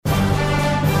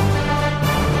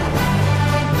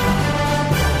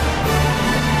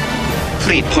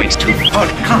3.2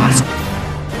 podcast.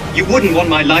 You wouldn't want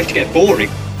my life to get boring.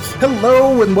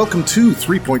 Hello and welcome to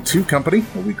 3.2 Company,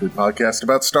 a weekly podcast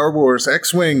about Star Wars,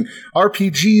 X-Wing,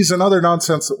 RPGs, and other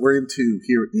nonsense that we're into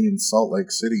here in Salt Lake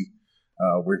City.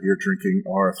 We're here drinking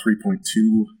our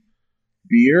 3.2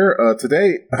 beer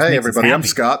today. Hey everybody, I'm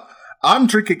Scott. I'm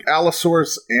drinking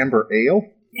Allosaurus Amber Ale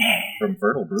from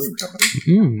Vernal Brewing Company.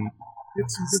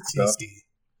 It's some good stuff.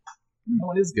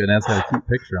 Oh, it is good. That's got a cute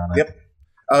picture on it. Yep.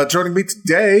 Joining me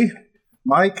today,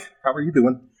 Mike, how are you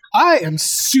doing? I am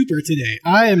super today.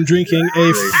 I am drinking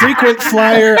a frequent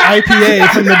flyer IPA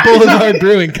from the Boulevard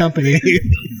Brewing Company.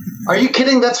 Are you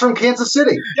kidding? That's from Kansas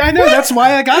City. Yeah, I know. That's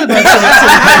why I got it.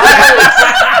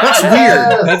 That's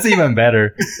weird. That's even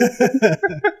better.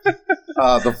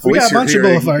 The voice you're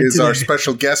hearing is our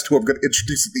special guest, who I'm going to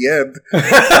introduce at the end,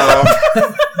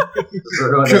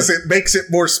 because it makes it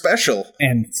more special.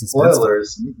 And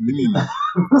spoilers.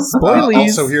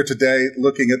 Also here today,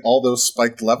 looking at all those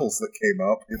spiked levels that came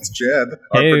up, it's Jed,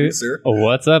 our producer.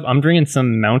 What's up? I'm drinking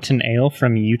some mountain ale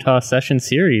from Utah Session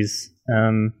Series.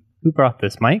 Who brought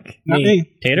this, Mike? Not me.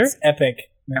 Tater? It's Epic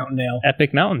Mountain Ale.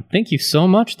 Epic Mountain. Thank you so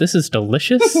much. This is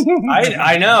delicious.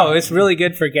 I know. It's really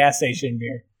good for gas station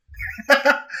beer.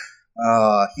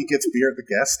 He gets beer at the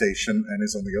gas station and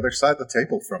is on the other side of the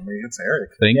table from me. It's Eric.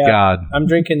 Thank God. I'm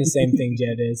drinking the same thing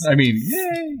Jed is. I mean,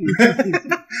 yay!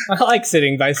 I like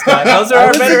sitting by Scott. Those are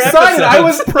our better excited. episodes. I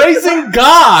was praising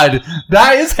God.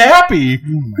 That is happy.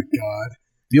 Oh my God.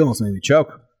 You almost made me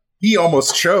choke. He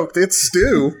almost choked. It's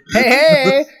Stu.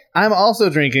 Hey! I'm also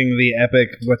drinking the epic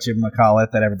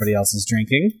whatchamacallit that everybody else is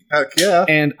drinking. Heck yeah.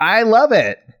 And I love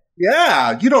it.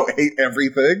 Yeah, you don't hate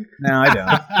everything. No, I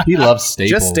don't. He loves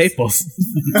staples. Just staples.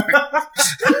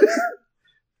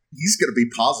 He's going to be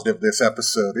positive this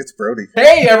episode. It's Brody.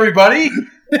 Hey, everybody!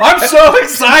 I'm so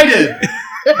excited!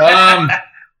 I'm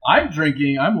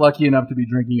lucky enough to be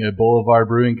drinking a Boulevard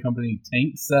Brewing Company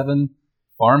Tank 7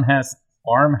 Farmhouse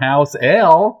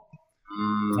Ale.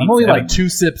 I'm only like 2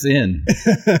 sips in.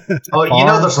 Oh, you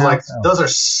know those are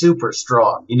super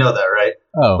strong. You know that, right?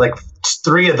 Oh, like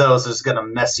 3 of those is going to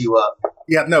mess you up.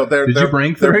 Yeah, no, Did you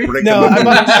bring 3? No, I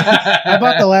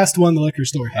bought the last one the liquor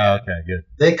store had. Oh, okay, good.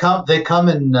 They come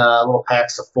in little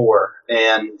packs of 4,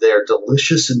 and they're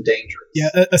delicious and dangerous.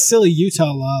 Yeah, a silly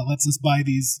Utah law lets us buy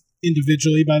these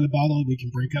individually by the bottle. We can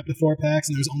break up to 4 packs,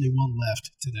 and there's only 1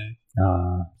 left today.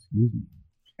 Excuse me.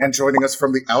 And joining us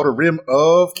from the outer rim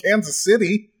of Kansas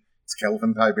City, it's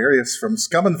Kelvan Tiberius from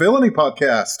Scum and Villainy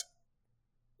Podcast.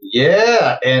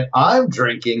 Yeah, and I'm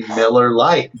drinking Miller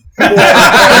Lite. Miller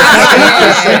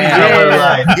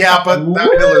Lite. Yeah, but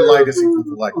that Miller Lite is equal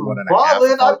to like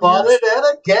 1.5. I bought it at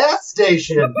a gas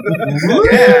station.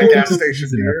 Yeah, gas station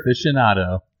He's an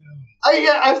aficionado.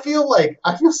 I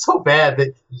feel so bad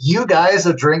that you guys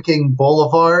are drinking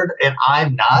Boulevard and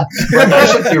I'm not. Like, I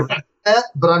should be that,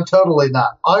 but I'm totally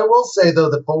not. I will say,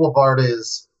 though, that Boulevard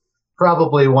is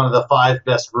probably one of the 5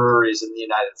 best breweries in the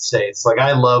United States. Like,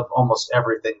 I love almost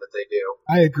everything that they do.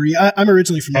 I agree. I'm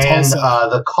originally from Tulsa.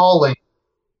 And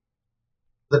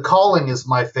the Calling is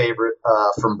my favorite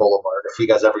from Boulevard, if you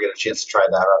guys ever get a chance to try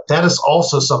that out. That is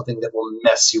also something that will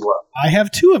mess you up. I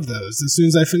have 2 of those. As soon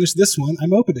as I finish this one,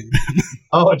 I'm opening them.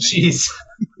 Oh, jeez.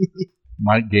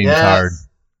 Mike game's hard.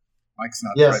 Mike's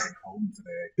not driving home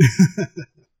today.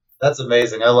 That's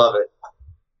amazing. I love it.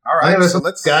 All right, anyway, so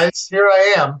let's... guys, here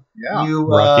I am. Yeah. You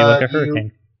like a hurricane.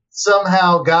 You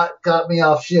somehow got me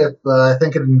off ship. I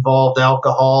think it involved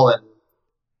alcohol and...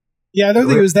 Yeah, I don't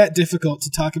think it was that difficult to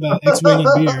talk about X-Wing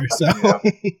and beer. So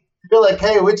You're like,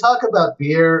 hey, we talk about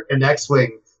beer and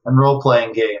X-Wing and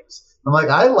role-playing games. I'm like,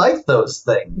 I like those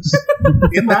things.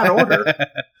 In that order.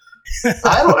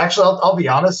 I don't actually. I'll be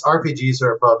honest. RPGs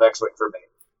are above X-Wing for me.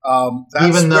 That's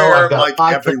even though where, I've got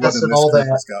podcasts and all that.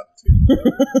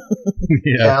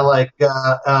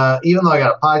 Even though I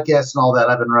got a podcast and all that,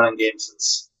 I've been running games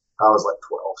since I was like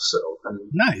 12. So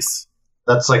nice.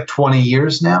 That's like 20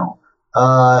 years now.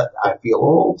 I feel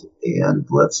old, and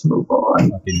let's move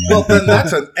on. Well, then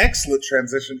that's an excellent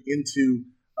transition into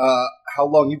how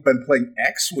long you've been playing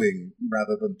X-Wing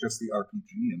rather than just the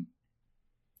RPG.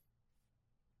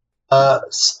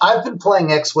 I've been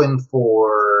playing X-Wing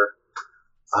for,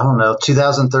 I don't know,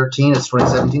 2013. It's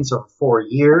 2017, so for 4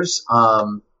 years.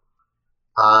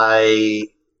 I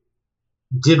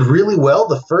did really well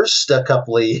the first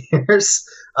couple of years.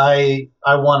 I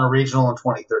won a regional in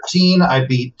 2013. I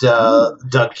beat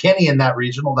Doug Kenny in that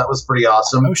regional. That was pretty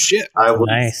awesome. Oh, shit.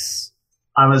 Nice.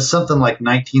 I was something like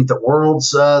 19th at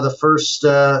Worlds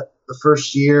the the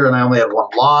first year, and I only had one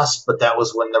loss, but that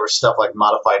was when there was stuff like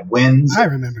modified wins. I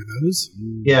remember those.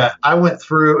 Yeah, I went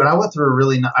through Dallas. Or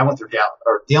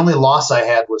the only loss I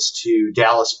had was to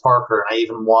Dallas Parker, and I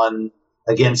even won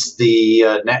against the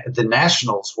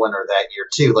Nationals winner that year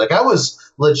too. Like, I was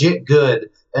legit good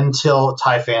until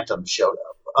Ty Phantom showed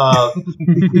up,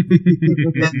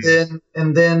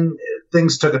 and then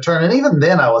things took a turn. And even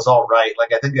then, I was all right.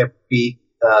 Like, I think I beat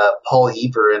Paul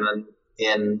Heber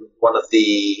in one of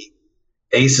the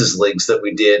Aces leagues that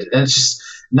we did, and it's just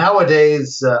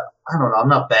nowadays. I don't know. I'm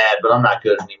not bad, but I'm not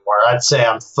good anymore. I'd say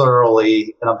I'm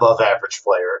thoroughly an above average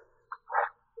player.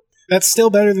 That's still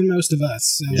better than most of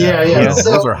us. So. Yeah.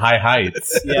 So, those are high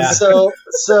heights. Yeah. So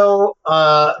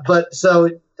 4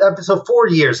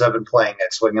 years I've been playing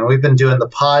X-Wing, and we've been doing the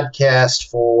podcast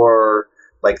for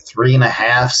like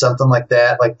 3.5, something like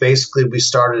that. Like, basically, we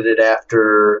started it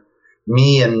after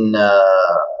me and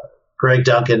Greg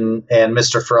Duncan and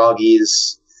Mr.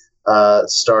 Froggies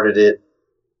started it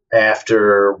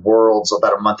after Worlds,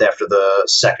 about a month after the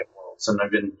second Worlds, and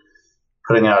I've been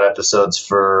putting out episodes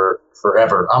for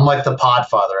forever. I'm like the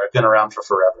Podfather. I've been around for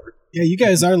forever. Yeah, you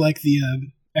guys are like the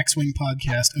X-Wing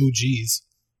podcast OGs.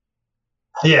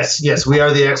 Yes, we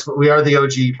are the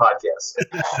OG podcast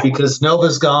because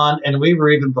Nova's gone, and we were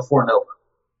even before Nova.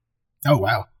 Oh,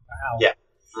 wow. Yeah.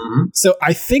 Mm-hmm. So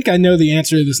I think I know the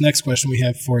answer to this next question we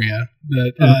have for you,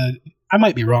 but I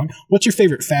might be wrong. What's your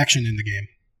favorite faction in the game?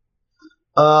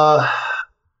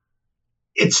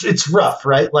 It's rough,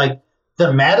 right? Like,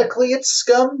 thematically, it's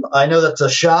Scum. I know that's a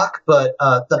shock, but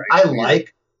I'm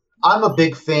a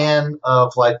big fan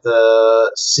of like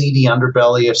the seedy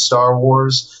underbelly of Star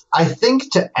Wars. I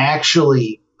think to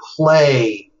actually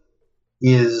play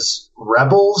is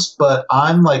Rebels, but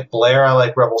I'm like Blair. I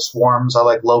like Rebel Swarms. I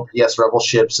like low PS Rebel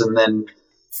ships, and then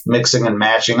mixing and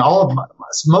matching.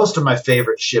 Most of my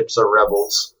favorite ships are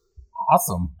Rebels.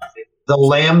 Awesome. The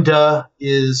Lambda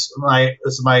is in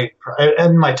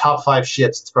my top 5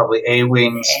 ships. It's probably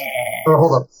A-Wings. Oh,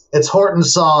 hold up. It's Horton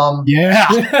Som. Yeah.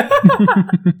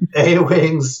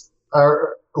 A-Wings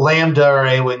or Lambda or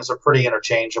A-Wings are pretty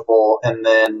interchangeable. And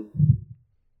then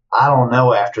I don't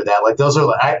know after that. Like, those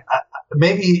are I've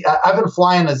been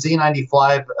flying a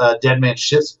Z-95 Deadman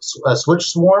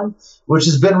Switch Swarm, which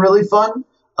has been really fun.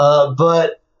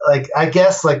 But like, I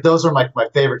guess like those are my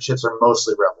favorite ships are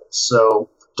mostly Rebels. So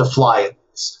to fly at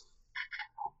least.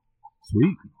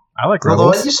 Sweet. I like Rebels.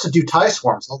 Although I used to do TIE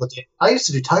Swarms all the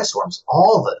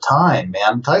time,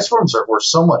 man. TIE Swarms were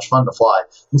so much fun to fly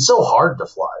and so hard to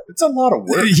fly. It's a lot of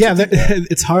work. Yeah,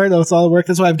 it's hard. It's all the work.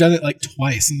 That's why I've done it like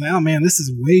twice. And now, man, this is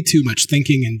way too much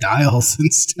thinking and dials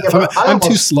and stuff. Yeah, I'm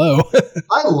too slow.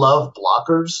 I love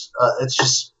blockers. It's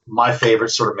just my favorite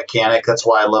sort of mechanic. That's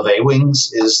why I love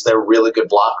A-Wings, is they're really good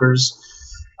blockers.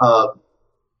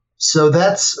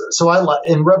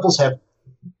 And Rebels have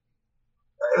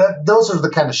those are the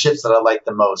kind of ships that I like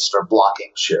the most, are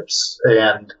blocking ships,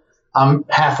 and I'm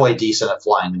halfway decent at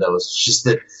flying those. It's just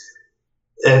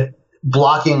that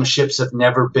blocking ships have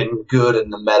never been good in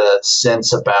the meta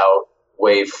since about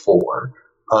Wave 4.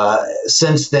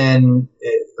 Since then,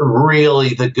 really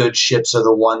the good ships are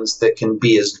the ones that can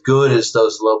be as good as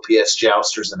those low PS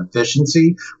jousters in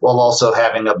efficiency, while also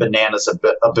having a bananas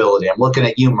ability. I'm looking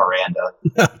at you, Miranda.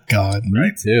 Oh, God.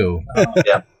 Me too.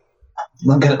 Yeah.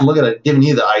 Look at it, giving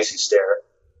you the icy stare.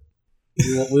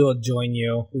 We will join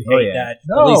you. We hate that.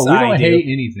 No, At least we I don't do. hate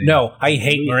anything. No, I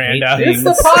hate Miranda. It's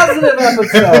the positive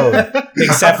episode.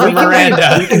 Except for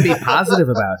Miranda. We can be positive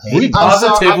about hate. We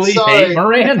positively I'm sorry. hate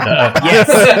Miranda. Yes.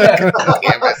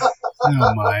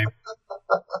 Oh, my.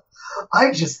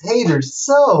 I just hate her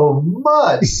so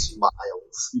much.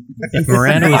 Smiles. If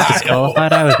Miranda was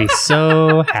disqualified, I would be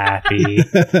so happy.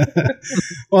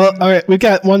 Well, all right. We've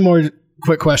got one more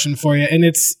quick question for you, and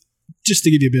it's just to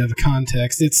give you a bit of a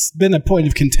context. It's been a point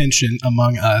of contention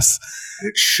among us.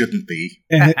 It shouldn't be.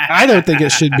 And I don't think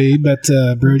it should be, but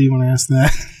Brody, you want to ask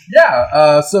that?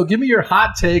 Yeah, so give me your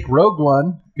hot take. Rogue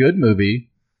One, good movie,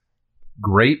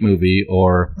 great movie,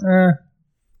 or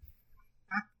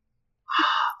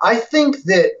I think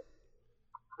that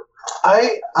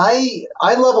I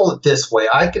level it this way.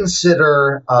 I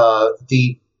consider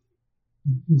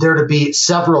there to be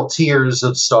several tiers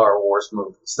of Star Wars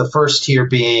movies. The first tier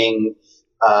being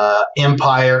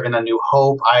Empire and A New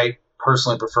Hope. I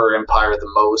personally prefer Empire the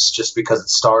most, just because it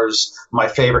stars my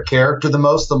favorite character the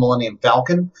most, the Millennium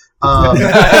Falcon.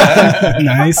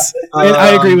 Nice. And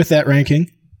I agree with that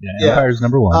ranking. yeah, Empire's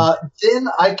number one. Then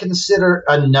I consider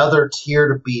another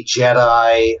tier to be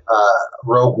Jedi,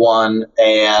 Rogue One,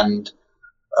 and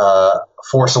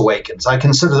Force Awakens. I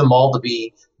consider them all to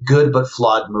be good but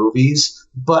flawed movies.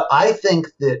 but I think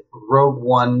that Rogue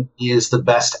One is the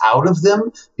best out of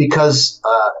them because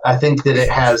I think that it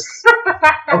has.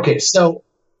 Okay, so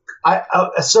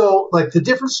like the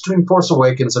difference between Force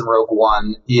Awakens and Rogue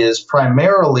One is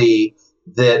primarily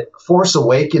that Force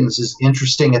Awakens is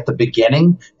interesting at the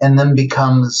beginning and then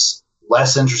becomes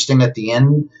less interesting at the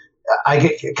end.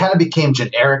 It kind of became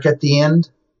generic at the end,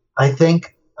 I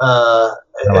think. I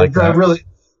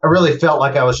really felt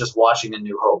like I was just watching A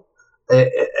New Hope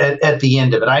at the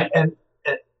end of it.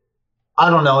 I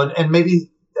don't know, and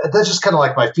maybe that's just kind of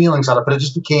like my feelings on it, but it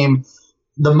just became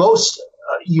the most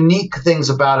unique things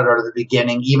about it are the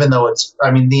beginning, even though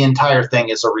the entire thing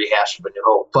is a rehash of A New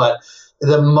Hope, but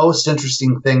the most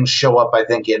interesting things show up, I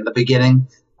think, in the beginning.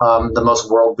 The most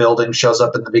world building shows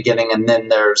up in the beginning, and then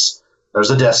there's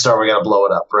a Death Star, we got to blow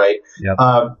it up, right? Yep.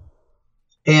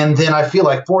 And then I feel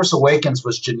like Force Awakens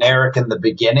was generic in the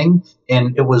beginning,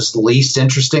 and it was least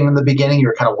interesting in the beginning. You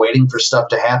were kind of waiting for stuff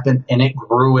to happen, and it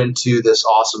grew into this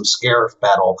awesome Scarif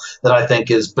battle that I think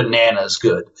is bananas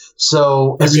good.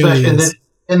 So, especially, really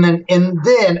and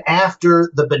then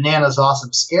after the bananas awesome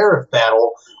Scarif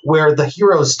battle, where the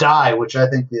heroes die, which I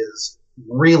think is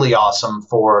really awesome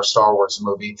for a Star Wars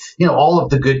movie. All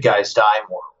of the good guys die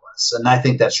more or less, and I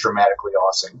think that's dramatically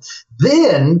awesome.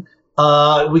 Then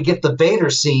we get the Vader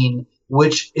scene,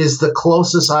 which is the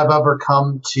closest I've ever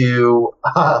come to.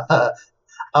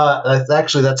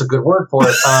 Actually, that's a good word for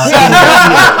it. I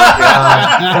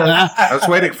was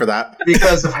waiting for that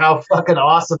because of how fucking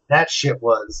awesome that shit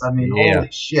was. I mean, holy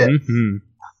shit! Mm-hmm.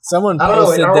 Someone I don't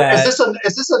posted know. that. Is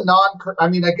this a non? I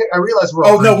mean, I realize we're.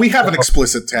 Oh no, we have an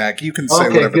explicit tag. You can say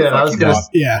whatever the fuck you want.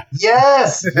 Yeah.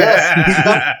 Yes.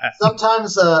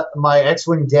 Sometimes my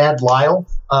X-wing dad Lyle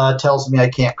tells me I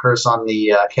can't curse on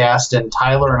the cast, and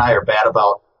Tyler and I are bad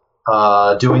about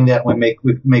doing that. We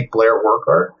make Blair work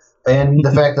hard, and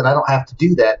the fact that I don't have to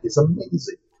do that is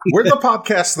amazing. We're the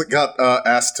podcast that got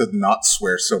asked to not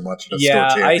swear so much at a store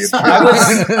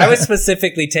championship. I was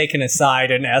specifically taken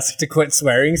aside and asked to quit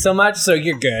swearing so much, so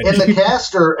you're good. In the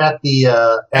cast or at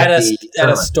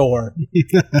a store. We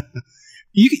can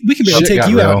be able to take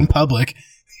you out in public.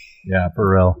 Yeah, for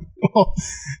real.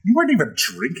 You weren't even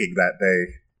drinking that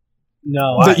day.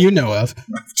 No, that you know of.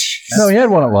 No, he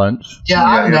had one at lunch. Yeah,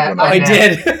 I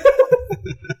did.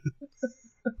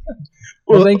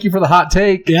 Well, thank you for the hot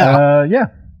take. Yeah.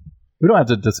 We don't have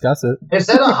to discuss it. Is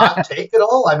that a hot take at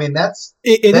all? I mean,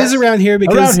 it is around here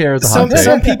because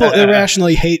some people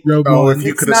irrationally hate Rogue One. Oh, if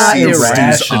you could have seen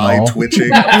Stu's eye twitching.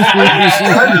 God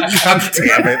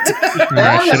damn it.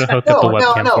 I should have hooked up a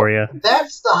webcam for you.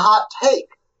 That's the hot take.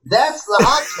 That's the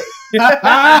hot take.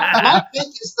 My take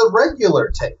is the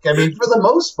regular take. I mean, for the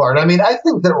most part. I mean, I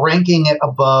think that ranking it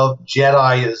above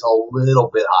Jedi is a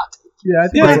little bit hot take. Yeah, I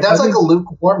think that's like a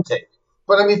lukewarm take.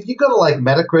 But I mean, if you go to like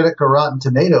Metacritic or Rotten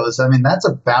Tomatoes, I mean, that's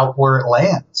about where it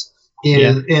lands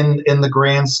in the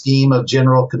grand scheme of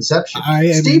general conception. I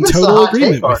am in total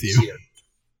agreement with you. Here.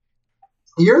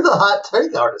 You're the hot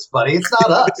take artist, buddy. It's not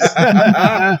us.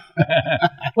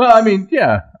 Well, I mean,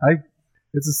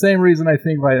 it's the same reason I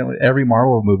think when every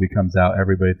Marvel movie comes out,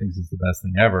 everybody thinks it's the best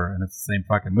thing ever, and it's the same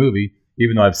fucking movie.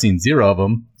 Even though I've seen 0 of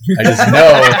them, I just know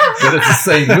that it's the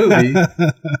same movie.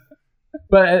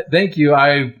 But thank you.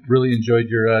 I really enjoyed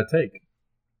your take.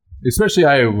 Especially,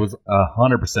 I was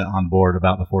 100% on board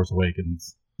about The Force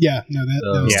Awakens. Yeah, no,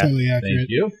 that was totally accurate. Thank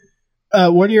you.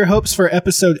 What are your hopes for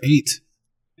Episode 8?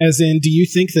 As in, do you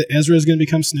think that Ezra is going to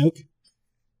become Snoke?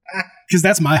 Because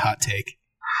that's my hot take.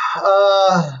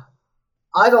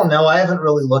 I don't know. I haven't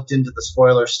really looked into the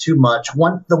spoilers too much.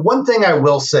 The one thing I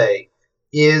will say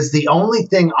is the only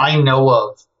thing I know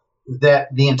of that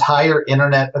the entire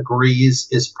internet agrees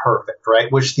is perfect,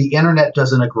 right? Which the internet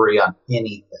doesn't agree on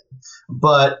anything.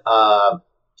 But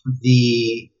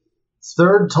the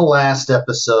third to last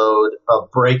episode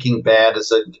of Breaking Bad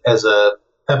is a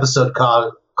episode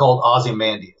called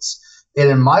Ozymandias. And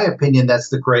in my opinion, that's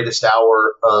the greatest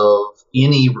hour of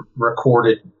any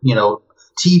recorded,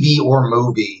 TV or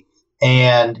movie.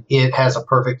 And it has a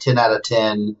perfect 10 out of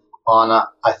 10 on,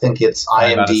 I think it's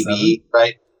IMDb,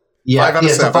 right? Yeah, 5 out of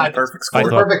 7, perfect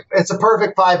score. It's a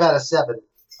perfect 5 out of 7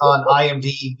 on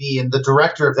IMDb, and the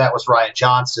director of that was Rian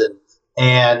Johnson.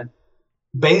 And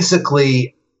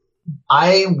basically,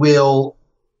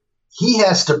 he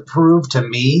has to prove to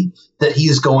me that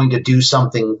he's going to do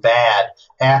something bad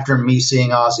after me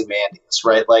seeing Ozymandias,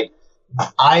 right? Like,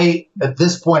 at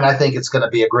this point, I think it's going to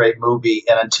be a great movie,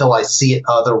 and until I see it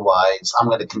otherwise, I'm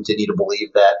going to continue to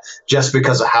believe that just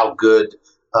because of how good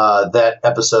that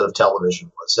episode of television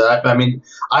was. I mean,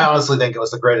 I honestly think it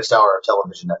was the greatest hour of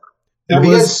television ever. That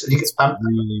was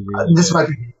really, really. This might.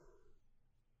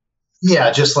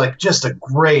 Yeah, just a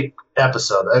great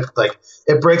episode. Like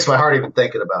it breaks my heart even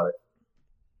thinking about it.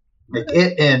 Like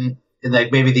it and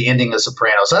like maybe the ending of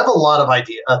Sopranos. I have a lot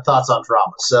of thoughts on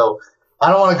drama, so I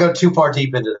don't want to go too far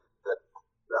deep into it.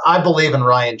 I believe in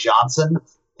Ryan Johnson,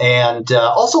 and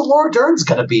also Laura Dern's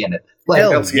going to be in it. Like,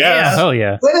 Oh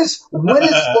yeah. When has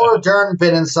Laura Dern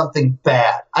been in something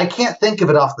bad? I can't think of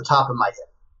it off the top of my head.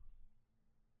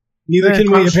 Neither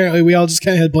can we. Apparently, we all just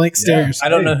kind of had blank stares. I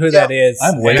don't know who that is.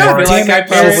 I'm way I more feel like I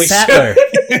probably Sattler.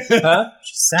 should. Huh?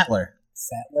 Sattler.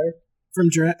 Sattler? From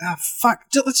Jurassic. Fuck.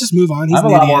 Let's just move on. He's I'm a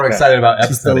an lot idiot. more excited about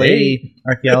She's the episode 8. lady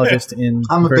archaeologist in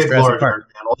I'm a first big Laura Jurassic Dern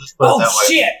Park. fan. We'll just put it that Oh,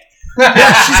 way. shit!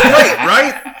 Yeah, she's great,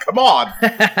 right? Come on.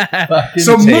 Fucking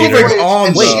So moving tater.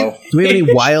 on, Wait, though. Do we have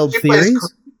any wild She plays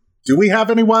theories? Do we have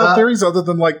any wild theories other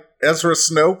than like Ezra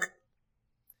Snoke?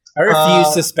 I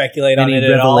refuse to speculate on any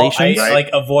it at all. I revelations? like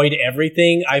avoid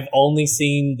everything. I've only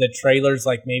seen the trailers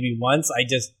like maybe once. I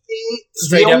just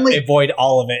straight up avoid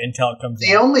all of it until it comes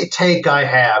The out. only take I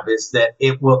have is that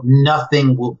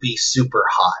nothing will be super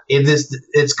hot.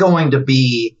 It's going to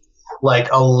be like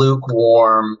a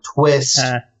lukewarm twist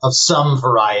of some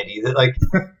variety. Like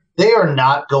they are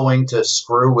not going to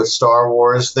screw with Star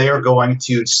Wars. They are going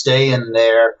to stay in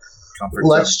there.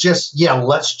 Let's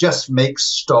just make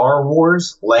Star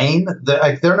Wars lane.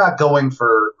 They're not going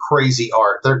for crazy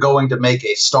art. They're going to make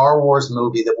a Star Wars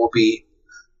movie that will be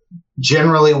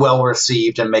generally well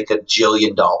received and make $1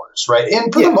 jillion, right?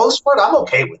 And for the most part, I'm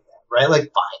okay with that, right? Like,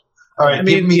 fine. All right, I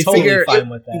mean, me totally figure fine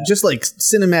with that. just like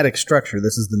cinematic structure.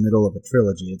 This is the middle of a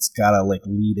trilogy. It's got to like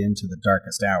lead into the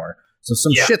darkest hour. So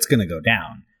some shit's gonna go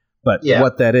down. But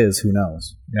what that is, who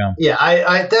knows? Yeah,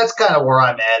 I that's kind of where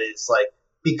I'm at. Is like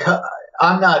because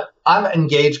I'm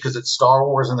engaged because it's Star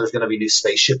Wars and there's going to be new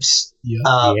spaceships.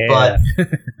 But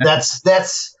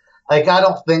that's like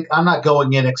I'm not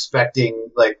going in expecting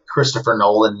like Christopher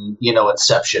Nolan,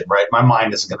 Inception, right? My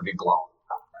mind isn't going to be blown.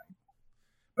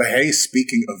 But hey,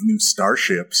 speaking of new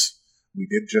starships, we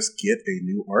did just get a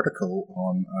new article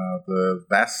on the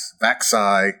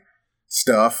Vaxi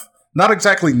stuff. Not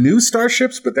exactly new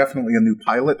starships, but definitely a new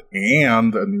pilot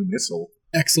and a new missile.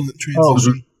 Excellent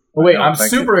transition. Oh, wait, No, I'm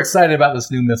thank super excited about this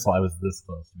new missile. I was this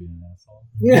close to being an asshole.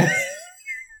 Yeah.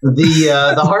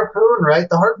 The harpoon, right?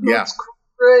 The harpoon's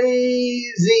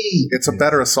crazy. It's a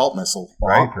better assault missile,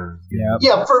 right? Bonkers.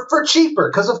 Yeah, for cheaper,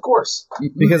 because of course.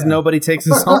 Because nobody takes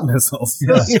assault missiles.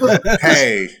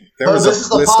 Hey, there was this is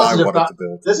a list I wanted positive to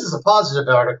build. This is a positive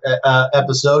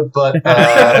episode, but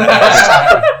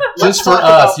Just for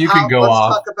us, you can go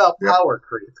off. Let's talk about power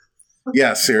creep.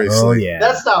 Yeah, seriously. Oh yeah.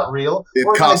 That's not real. It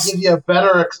We're going costs- to give you a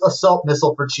better assault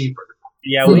missile for cheaper.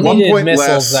 Yeah, For we 1 needed point missiles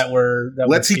less, that were.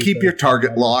 Lets you keep cheaper. your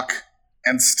target lock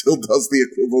and still does the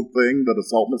equivalent thing that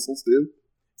assault missiles do.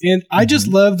 And I just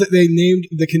love that they named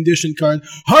the condition card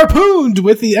 "Harpooned"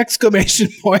 with the exclamation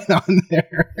point on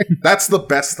there. That's the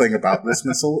best thing about this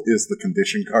missile is the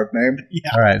condition card name.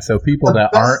 All right, so people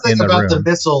that The best aren't thing in the about the room.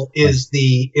 missile is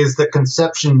the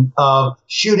conception of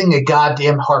shooting a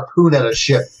goddamn harpoon at a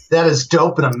ship. That is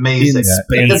dope and amazing.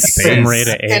 In It's space. Some rate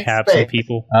of It's Ahab some fake.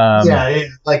 people.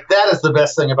 That is the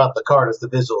best thing about the card is the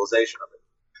visualization of it.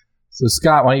 So,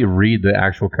 Scott, why don't you read the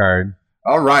actual card?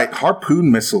 All right,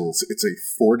 Harpoon Missiles. It's a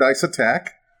 4-dice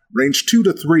attack, range 2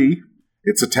 to 3.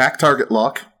 It's attack target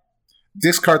lock.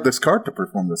 Discard this card to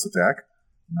perform this attack.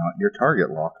 Not your target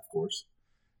lock, of course.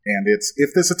 And it's,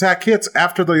 if this attack hits,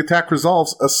 after the attack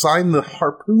resolves, assign the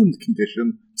Harpoon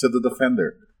condition to the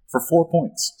defender for 4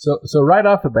 points. So right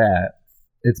off the bat,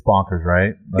 it's bonkers,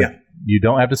 right? Yeah. You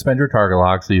don't have to spend your target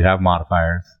lock, so you have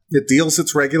modifiers. It deals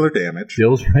its regular damage.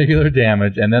 Deals regular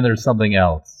damage, and then there's something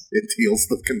else, It deals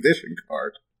the condition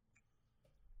card.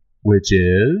 which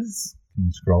is... Can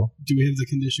you scroll? Do we have the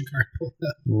condition card pulled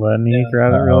up? Let me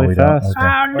grab it No, really we don't. fast. Okay.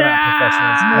 We're not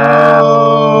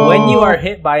professionals. When you are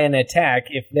hit by an attack,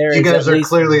 if there You is guys at are least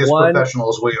clearly as one professional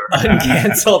as we are.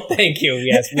 uncanceled, thank you.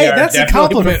 Yes, we Hey, are that's a definitely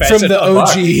compliment from the professional.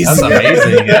 OGs. That's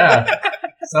amazing, yeah.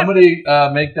 Somebody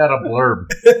make that a blurb.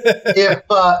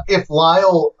 If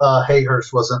Lyle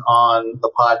Hayhurst wasn't on the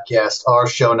podcast, our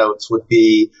show notes would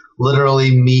be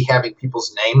literally me having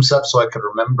people's names up so I could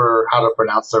remember how to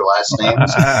pronounce their last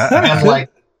names, and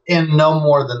like in no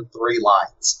more than 3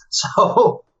 lines.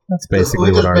 So That's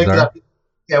basically what ours make it are. up.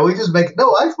 Yeah, we just make.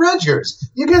 No, I've read yours.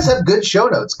 You guys have good show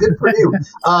notes. Good for you.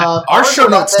 Our show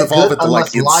notes devolve into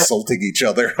like Lyle. insulting each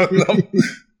other on them.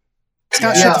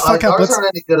 Scott, Yeah, shut the fuck up. ours Let's, aren't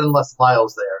any good unless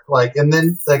Lyle's there. Like, and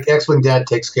then like X-Wing Dad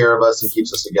takes care of us and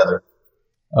keeps us together.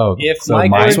 Oh, If so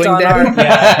Mike my- weren't on our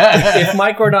if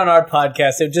Mike weren't on our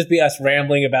podcast, it would just be us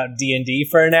rambling about D&D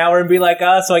for an hour and be like,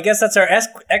 so I guess that's our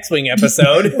X-Wing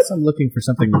episode. I'm looking for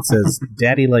something that says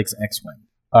 "Daddy likes X-wing."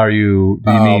 Do you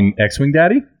mean X-Wing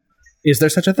Daddy? Is there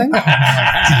such a thing?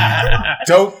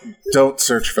 Don't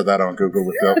search for that on Google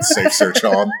without safe search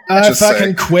on. I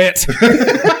fucking quit.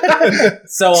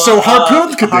 So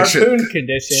harpoon condition. Harpoon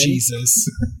condition. Jesus.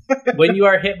 When you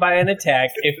are hit by an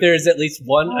attack, if there is at least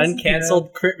one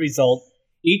uncancelled crit result,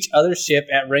 each other ship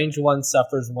at range 1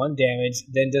 suffers 1 damage,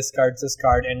 then discards this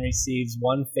card and receives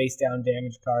 1 face-down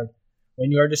damage card. When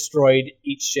you are destroyed,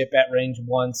 each ship at range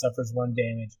 1 suffers 1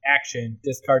 damage. Action,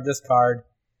 discard this card,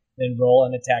 then roll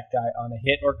an attack die. On a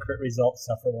hit or crit result,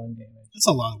 suffer 1 damage. That's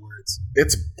a lot of words.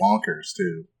 It's bonkers,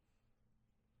 too.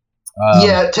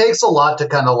 Yeah, it takes a lot to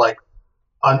kind of like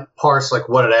parse like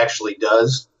what it actually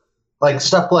does. Like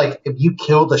stuff like if you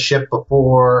kill the ship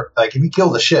before, like if you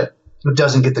kill the ship, it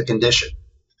doesn't get the condition.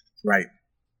 Right.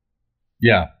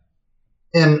 Yeah.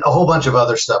 And a whole bunch of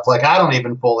other stuff. Like I don't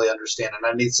even fully understand it.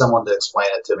 I need someone to explain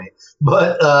it to me.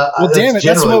 But well, damn it,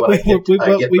 that's what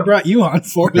we brought you on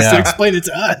for, is to explain it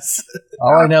to us.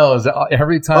 All I know is that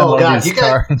every time one of these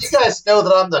cards... You guys know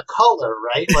that I'm the color,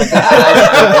 right? Like,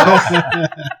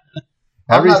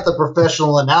 I'm not the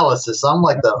professional analysis. I'm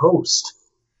like the host.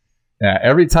 Yeah,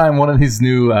 every time one of these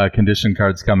new condition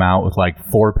cards come out with like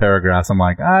 4 paragraphs, I'm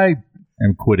like, I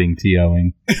am quitting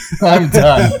TOing. I'm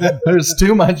done. There's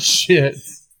too much shit.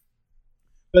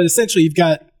 But essentially, you've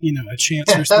got a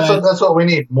chance for splash. That's what we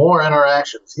need. More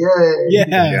interactions. Yay!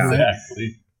 Yeah,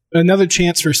 exactly. Another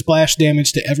chance for splash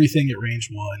damage to everything at range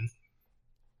 1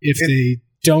 if they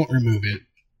don't remove it,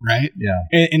 right? Yeah.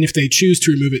 And if they choose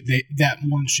to remove it, that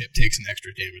one ship takes an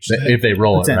extra damage. If they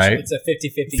roll it, right? It's a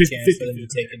 50-50 chance for them to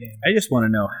take a damage. I just want to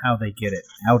know how they get it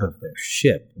out of their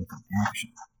ship with an action.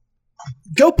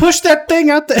 Go push that thing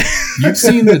out there. You've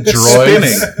seen the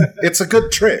droids. Spinning. It's a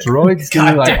good trick. Droids do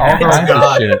like all kinds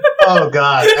of shit. Oh,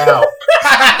 God. Ow.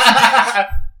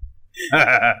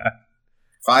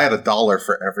 If I had $1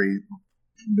 for every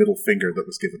middle finger that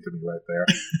was given to me right there.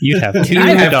 You'd have $2.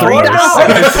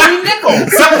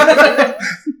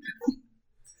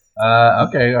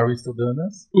 Okay, are we still doing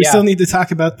this? We still need to talk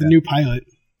about the new pilot.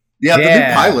 Yeah, the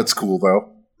new pilot's cool, though.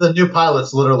 The new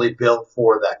pilot's literally built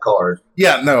for that card.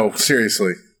 Yeah, no,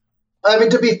 seriously. I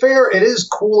mean, to be fair, it is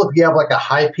cool if you have like a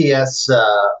high PS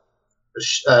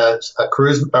a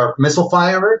cruise or missile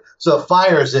firer. So it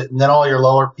fires it, and then all your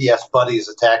lower PS buddies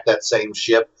attack that same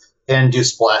ship and do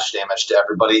splash damage to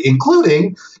everybody,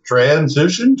 including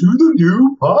transition to the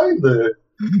new pilot.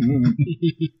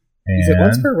 Is it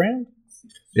once per round?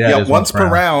 Yeah, once per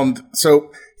round.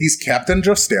 So he's Captain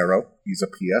Jostero. He's a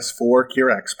PS4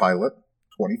 Kirax pilot.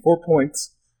 24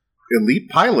 points, elite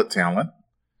pilot talent,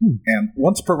 and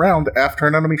once per round, after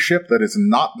an enemy ship that is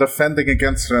not defending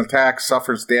against an attack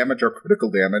suffers damage or critical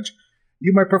damage,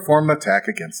 you may perform an attack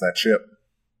against that ship.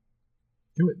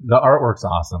 The artwork's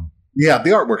awesome. Yeah, the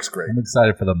artwork's great. I'm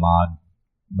excited for the mod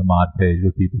page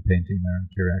with people painting their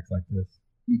Kirax like this.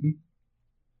 Mm-hmm.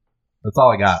 That's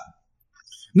all I got.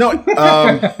 No,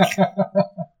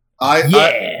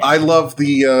 I love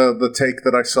the take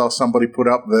that I saw somebody put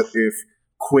up that if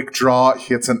Quick Draw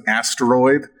hits an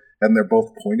asteroid and they're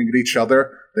both pointing at each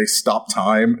other, they stop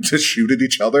time to shoot at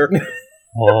each other.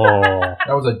 That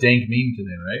was a dank meme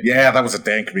today, right? Yeah, that was a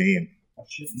dank meme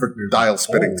for dial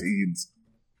spinning teams.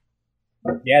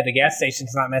 Yeah, the gas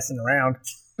station's not messing around.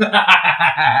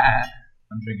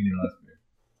 I'm drinking your last beer.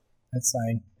 That's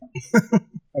fine.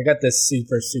 I got this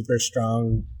super, super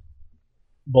strong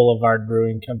Boulevard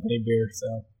Brewing Company beer,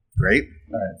 so. Great.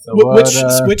 All right,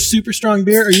 so which super strong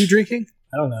beer are you drinking?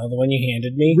 I don't know, the one you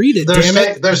handed me. Read it, damn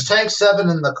it. There's Tank 7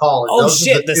 in the call. Oh,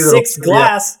 shit, the 6th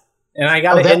glass. Yeah. And I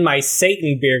got it in my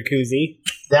Satan beer koozie.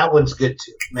 That one's good,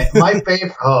 too. Man, my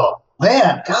favorite. Oh,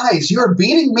 man, guys, you're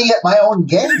beating me at my own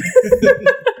game.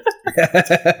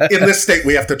 In this state,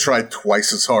 we have to try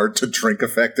twice as hard to drink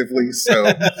effectively,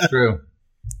 so. True.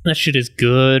 That shit is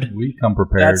good. We come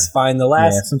prepared. That's fine. The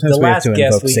last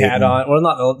guest we had on, well,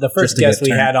 not the first guest we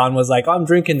had on was like, I'm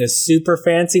drinking this super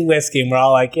fancy whiskey. And we're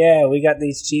all like, yeah, we got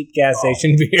these cheap gas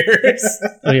station beers.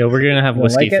 Oh, yeah, we're going to have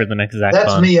whiskey for the next Zach.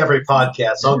 That's me every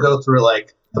podcast. I'll go through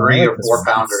like 3 or 4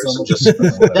 pounders. And just,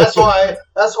 that's why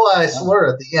I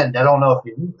slur at the end. I don't know if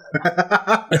you knew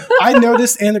that. I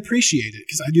noticed and appreciate it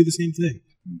because I do the same thing.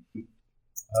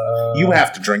 You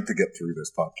have to drink to get through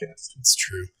this podcast. It's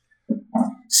true.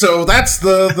 So that's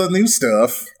the new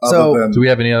stuff. So, do we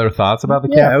have any other thoughts about the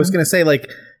captain? captain? I was going to say,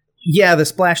 the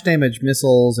splash damage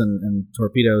missiles and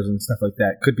torpedoes and stuff like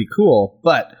that could be cool,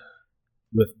 but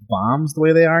with bombs the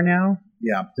way they are now,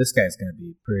 this guy's going to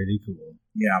be pretty cool.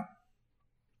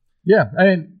 Yeah, I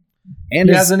mean, and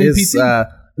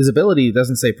his ability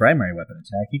doesn't say primary weapon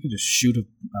attack. He can just shoot a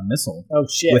missile. Oh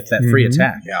shit! With that free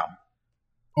attack. Yeah,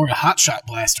 or a hotshot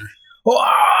blaster. With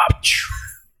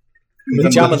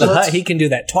Jabba the Hutt, he can do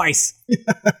that twice.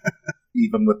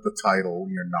 Even with the title,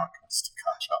 you're not going to stick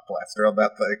a shot blaster on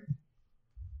that thing.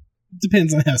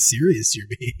 Depends on how serious you're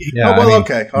being. Yeah,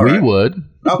 okay. All we right. would.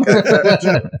 Okay.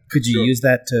 Could you use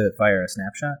that to fire a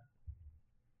snapshot?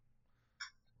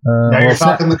 Now you're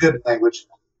talking the good language.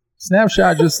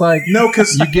 Snapshot, just like no,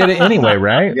 because you get it anyway,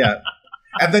 right? Yeah,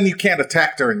 and then you can't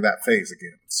attack during that phase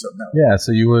again. So no. Yeah,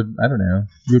 so you would. I don't know.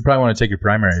 You would probably want to take your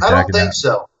primary attack.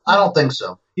 I don't think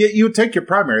so. Yeah, you would take your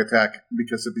primary attack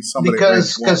because it'd be somebody.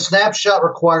 Because snapshot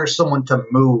requires someone to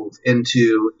move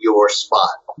into your spot.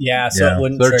 Yeah, so it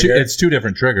wouldn't trigger. It's two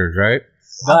different triggers, right?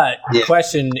 But the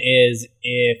question is,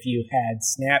 if you had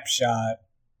snapshot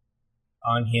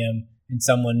on him and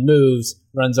someone moves,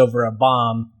 runs over a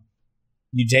bomb,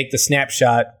 you take the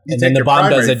snapshot, and then the bomb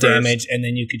does a damage, and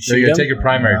then you could shoot him. So you take your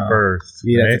primary first.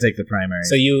 You'd have to take the primary.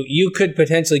 So you could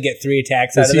potentially get 3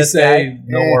 attacks out of this guy. guy.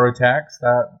 No more attacks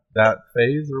that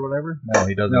phase or whatever? No,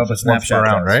 he doesn't. No, but just once per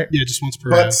round, right? Yeah, just once per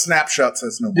round. But snapshot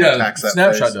says no more attacks that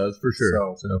snapshot phase. does for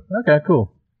sure. So okay,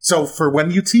 cool. So for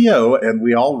when you TO and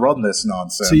we all run this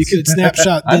nonsense. So you could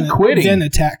snapshot I'm quitting. then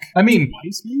attack. I mean,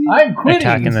 twice, maybe? I'm quitting.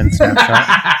 Attack and then snapshot.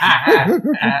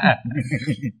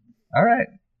 All right.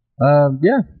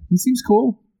 Yeah, he seems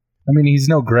cool. I mean, he's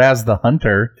no Graz the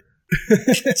Hunter.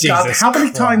 God, how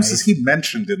many times is he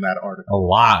mentioned in that article? A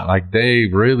lot. Like, they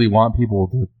really want people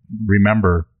to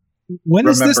remember. When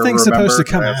is this thing supposed to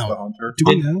come out? Do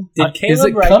we know? Did Caleb is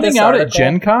it write coming this out at article?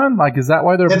 Gen Con? Like, is that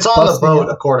why they're It's on the busting boat,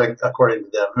 it? according to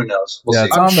them. Who knows? We'll Yeah, see.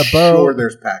 it's on the boat. Sure,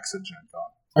 there's packs at Gen Con.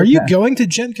 Are you going to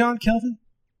Gen Con, Kelvin?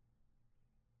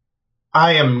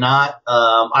 I am not.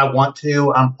 I want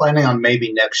to. I'm planning on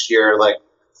maybe next year. Like,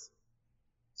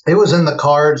 it was in the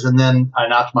cards, and then I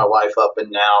knocked my wife up,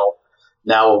 and now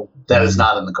that is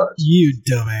not in the cards. You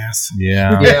dumbass.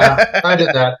 Yeah. Yeah, I did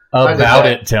that. About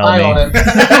it, tell I me. own it.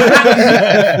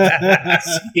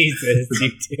 Jesus,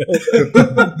 you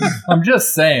do. I'm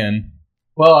just saying.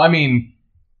 Well, I mean,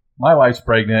 my wife's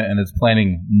pregnant and is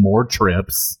planning more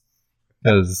trips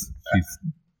because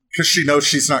she knows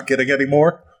she's not getting any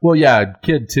more. Well, yeah,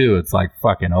 kid too. It's like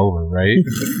fucking over, right?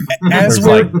 As There's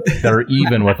we're like they're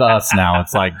even with us now.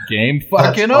 It's like game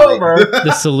fucking funny. over.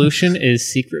 The solution is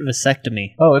secret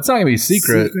vasectomy. Oh, it's not gonna be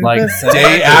secret. Secret Like vasectomy.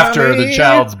 day after the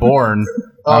child's born,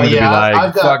 Oh I'm gonna yeah, be like, I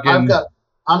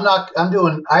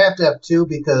have to have 2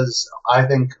 because I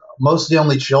think most of the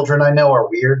only children I know are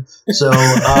weird. So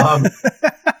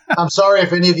I'm sorry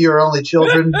if any of you are only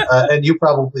children, and you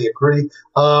probably agree.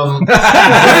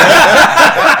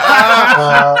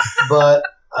 But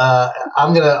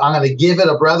I'm gonna give it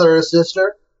a brother or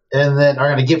sister, and then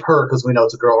I'm gonna give her, because we know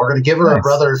it's a girl. We're gonna give her a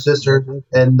brother or sister,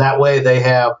 and that way they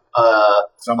have a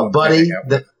buddy.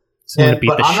 Someone to beat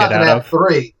the I'm not shit gonna out have of.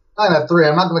 3. I'm gonna have 3.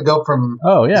 I'm not gonna go from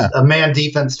oh yeah, a man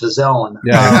defense to zone.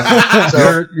 yeah.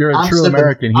 So you're a I'm true snipping-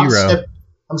 American hero.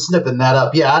 I'm snipping that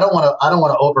up. Yeah, I don't want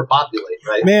to overpopulate,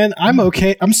 right? Man, I'm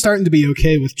okay. I'm starting to be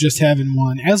okay with just having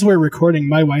one. As we're recording,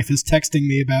 my wife is texting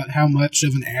me about how much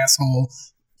of an asshole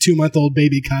 2-month-old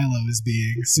baby Kylo is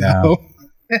being. So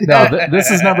No, this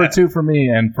is number 2 for me,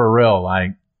 and for real,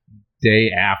 like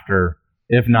day after,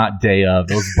 if not day of,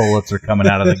 those bullets are coming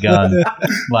out of the gun.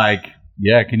 Like,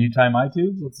 yeah, can you tie my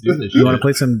tubes? Let's do this. You want to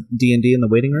play some D&D in the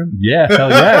waiting room? Yeah, hell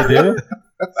yeah, dude.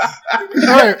 all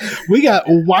right, we got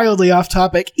wildly off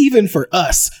topic, even for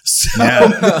us. So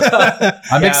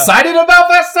I'm excited about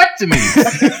vasectomy.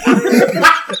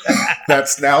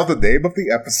 That's now the name of the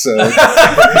episode.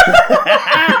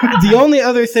 the only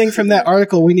other thing from that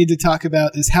article we need to talk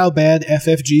about is how bad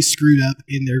FFG screwed up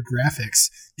in their graphics.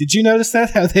 Did you notice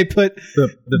that? How they put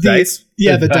The dice?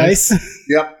 Yeah, The the dice.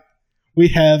 Yep. We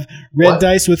have red What?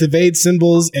 dice with evade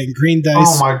symbols and green dice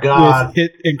Oh my god! with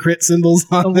hit and crit symbols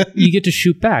on them. You get to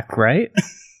shoot back, right?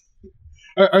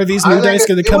 Are these I new think dice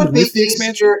going to it come would be with the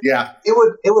expansion? easier- Yeah. It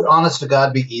would, honest to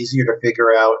God, be easier to figure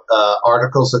out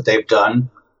articles that they've done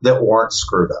that weren't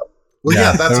screwed up. Well,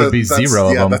 Yeah, yeah, that's there would be 0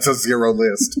 of Yeah, them. that's a 0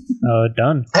 list. Oh,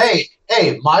 done. Hey,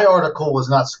 my article was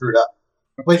not screwed up.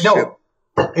 Wait, no,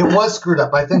 it was screwed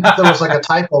up. I think there was like a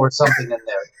typo or something in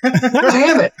there.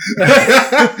 Damn it!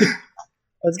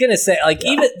 I was gonna say, like,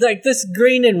 even like this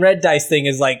green and red dice thing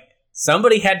is like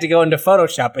somebody had to go into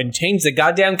Photoshop and change the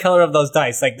goddamn color of those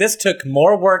dice. Like, this took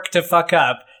more work to fuck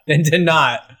up than to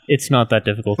not. It's not that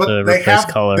difficult to But they replace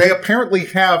color. They apparently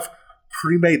have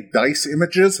pre-made dice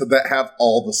images that have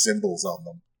all the symbols on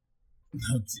them.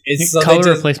 It's Color they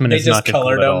just, replacement they is just not difficult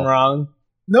colored at them all. wrong.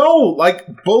 No,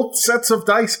 like both sets of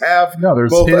dice have No,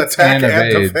 there's both hits attack and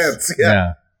and evades. defense.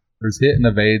 Yeah. There's hit and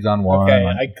evades on one. Okay,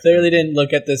 like- I clearly didn't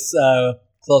look at this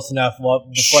Close enough. Well,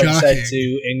 before I said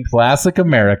Shocking. to. Classic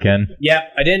American. Yep,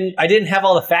 I didn't have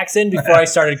all the facts in before I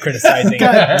started criticizing.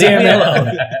 God Damn it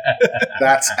alone.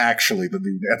 That's actually the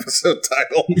new episode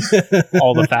title.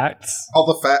 All the facts.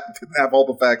 Didn't have all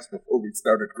the facts before we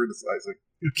started criticizing.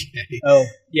 Okay. Oh,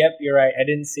 yep, you're right. I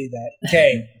didn't see that.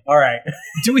 Okay, all right.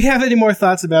 Do we have any more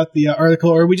thoughts about the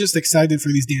article, or are we just excited for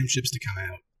these damn ships to come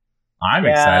out? I'm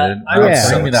Yeah, excited. I'm Bring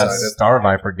so me that excited. Star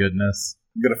Viper goodness.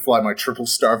 I'm going to fly my triple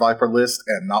Star Viper list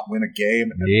and not win a game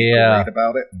and be Yeah. great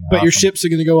about it. But your Awesome. ships are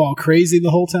going to go all crazy the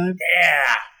whole time?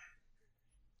 Yeah.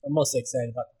 I'm most excited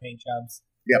about the paint jobs.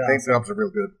 Yeah, They're paint awesome. jobs are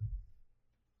real good.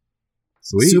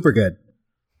 Sweet. Super good.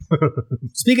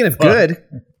 Speaking of good,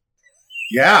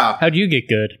 Yeah. How'd you get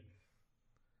good?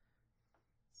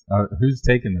 Who's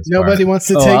taking this? Nobody part? wants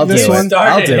to Oh, take I'll this do it. one?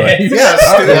 I'll do it.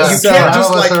 Yes, dude. Yeah, You so can't none just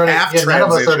of us like are half any- none of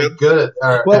us are any transition. good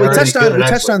at. Well, we are touched any on good we at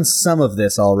touched X-Wing. on some of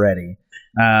this already,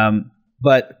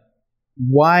 but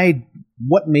why?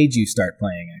 What made you start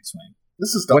playing X-Wing?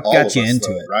 This is to What all got of you us, into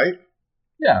though, it? right?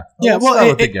 Yeah. Yeah, Let's well, start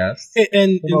with it- the guest.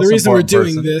 And The the most reason we're important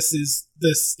doing person. this is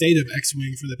the state of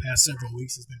X-Wing for the past several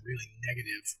weeks has been really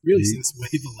negative, really since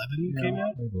Wave 11 came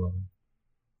out. Wave 11.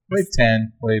 Wave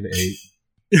 10. Wave 8.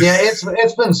 Yeah,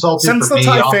 it's been salty Since for the me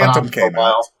TIE off and on Phantom for a came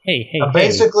while. out. Hey,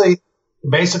 Basically,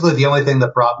 the only thing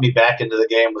that brought me back into the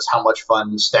game was how much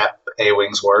fun Stat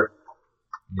A-Wings were.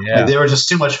 Yeah. Like, they were just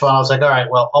too much fun. I was like, all right,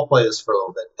 well, I'll play this for a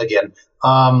little bit again.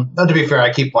 Now, to be fair,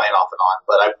 I keep playing off and on,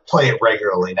 but I play it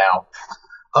regularly now.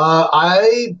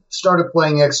 I started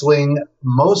playing X-Wing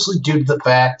mostly due to the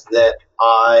fact that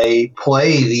I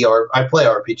play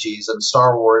RPGs, and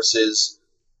Star Wars is,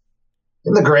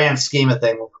 in the grand scheme of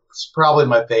things, probably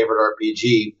my favorite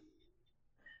RPG.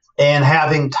 And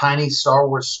having tiny Star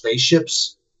Wars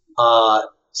spaceships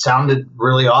sounded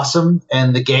really awesome,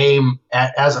 and the game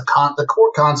the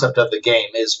core concept of the game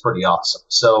is pretty awesome.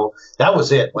 So that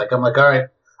was it. Like, I'm like, all right,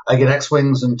 I get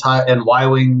X-Wings and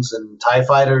Y-Wings and TIE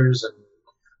Fighters, and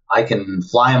I can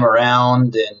fly them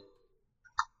around, and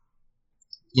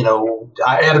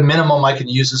at a minimum, I can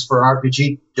use this for an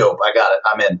RPG. Dope, I got it.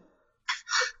 I'm in.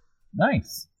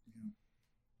 Nice.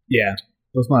 Yeah,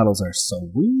 those models are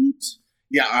sweet.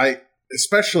 Yeah, I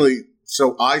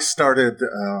started.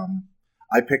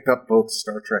 I picked up both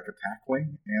Star Trek Attack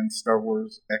Wing and Star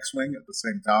Wars X-Wing at the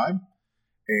same time,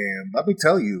 and let me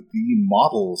tell you, the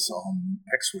models on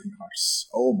X-Wing are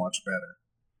so much better.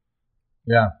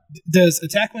 Yeah. Does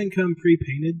Attack Wing come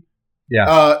pre-painted?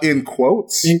 Yeah. In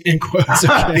quotes, In quotes,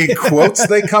 okay. in quotes,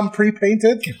 they come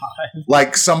pre-painted.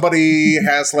 Like somebody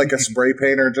has like a spray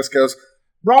painter and just goes,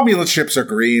 Romulan ships are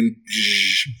green.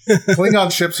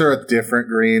 Klingon ships are a different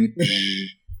green.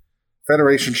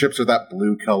 Federation ships are that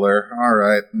blue color. All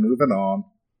right, moving on.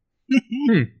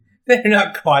 They're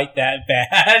not quite that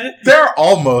bad. They're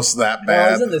almost that Well,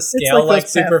 bad. isn't the scale like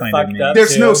those super Pathfinder fucked memes. up?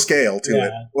 There's too? no scale to it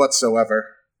Yeah. whatsoever.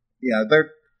 Yeah,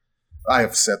 I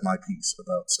have said my piece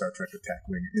about Star Trek Attack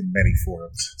Wing in many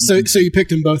forums. So you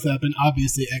picked them both up, and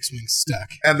obviously X-Wing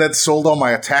stuck. And then sold all my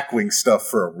Attack Wing stuff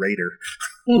for a Raider.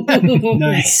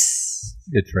 Nice.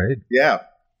 Good trade. Yeah.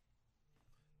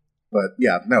 But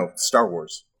yeah, no, Star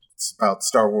Wars. It's about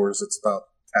Star Wars. It's about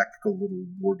tactical little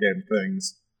war game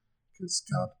things. Because,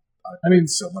 God, I played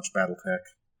so much Battletech.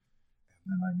 And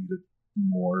then I needed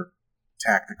more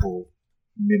tactical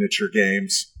miniature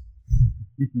games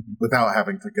without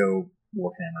having to go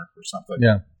Warhammer or something.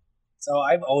 Yeah. So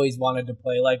I've always wanted to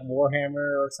play like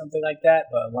Warhammer or something like that,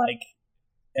 but like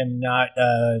am not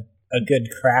a good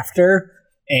crafter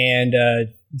and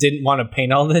didn't want to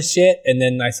paint all this shit. And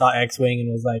then I saw X-Wing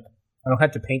and was like, I don't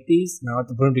have to paint these. And I don't have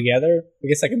to put them together. I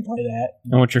guess I can play that.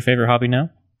 And what's your favorite hobby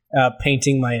now?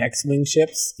 Painting my X-Wing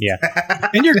ships. Yeah.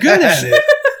 And you're good at it.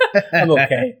 I'm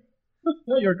okay.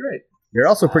 No, you're great. You're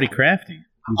also pretty crafty.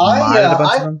 You've I, modded a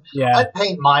bunch of them. Yeah. I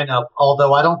paint mine up,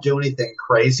 although I don't do anything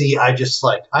crazy. I just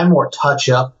I'm more touch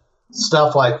up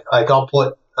stuff. Like I'll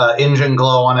put engine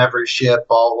glow on every ship.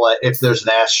 I'll if there's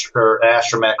an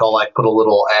astromech, I'll put a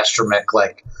little astromech.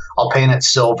 I'll paint it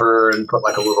silver and put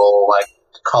a little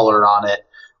color on it,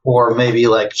 or maybe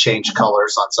change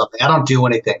colors on something. I don't do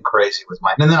anything crazy with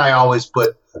mine. And then I always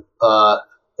put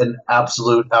an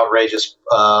absolute outrageous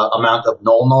amount of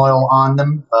Nuln oil on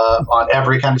them, on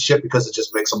every kind of ship, because it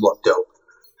just makes them look dope.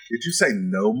 Did you say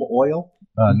gnome oil?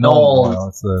 No.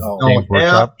 It's the Games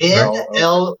Workshop.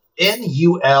 Nuln.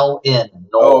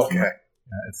 Oh, okay. Yeah,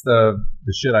 it's the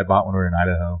shit I bought when we were in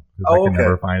Idaho. 'Cause I can okay.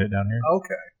 never find it down here.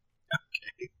 Okay.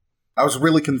 I was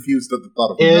really confused at the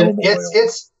thought of And gnome oil.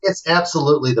 it's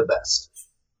absolutely the best.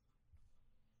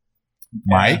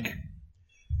 Mike?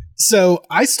 So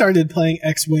I started playing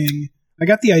X-Wing. I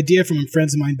got the idea from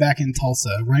friends of mine back in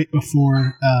Tulsa right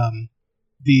before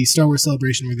the Star Wars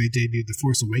Celebration where they debuted the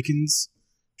Force Awakens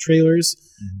trailers.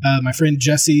 My friend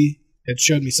Jesse had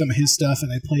showed me some of his stuff,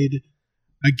 and I played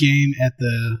a game at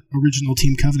the original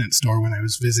Team Covenant store when I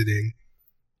was visiting,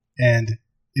 and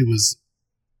it was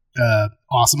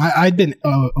awesome. I'd been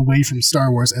away from Star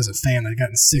Wars as a fan. I'd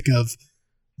gotten sick of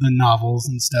the novels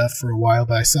and stuff for a while,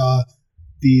 but I saw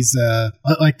these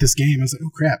like this game. I was like,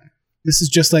 oh crap, this is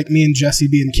just like me and Jesse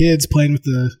being kids playing with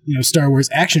the Star Wars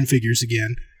action figures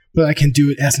again, but I can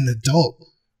do it as an adult.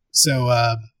 So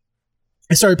I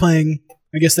started playing.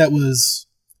 I guess that was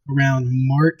around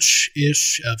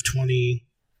March-ish of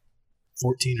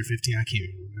 2014 or 15. I can't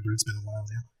even remember. It's been a while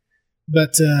now.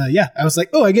 But yeah, I was like,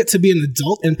 oh, I get to be an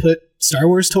adult and put Star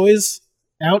Wars toys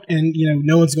out, and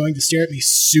no one's going to stare at me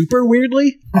super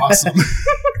weirdly. Awesome.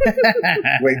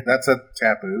 Wait, that's a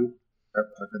taboo?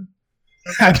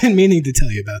 I've been meaning to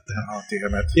tell you about that. Oh,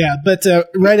 damn it. Yeah, but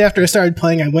right after I started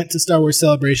playing, I went to Star Wars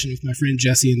Celebration with my friend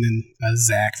Jesse and then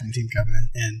Zach from Team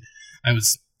Covenant, and I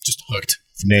was just hooked.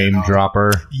 Name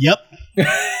dropper. Yep.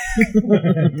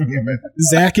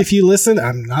 Zach, if you listen,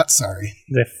 I'm not sorry.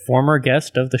 The former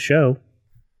guest of the show.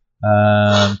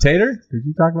 Tater, did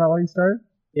you talk about why you started?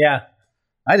 Yeah.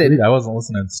 I did. I wasn't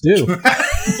listening. Stu. God,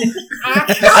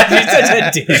 you're such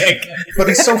a dick. But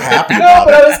he's so happy No, about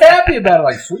but it. I was happy about it.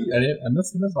 Like, sweet. I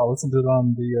missed this. I'll listen to it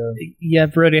on the... Yeah,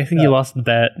 Brody, I think you lost the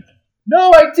bet.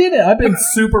 No, I didn't. I've been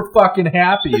super fucking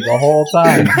happy the whole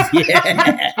time.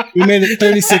 We made it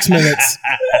 36 minutes.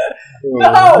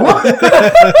 No!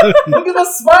 Look at the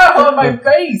smile on my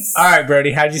face. All right,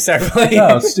 Brody, how'd you start playing?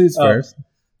 No, Stu's first.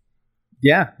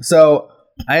 Yeah. So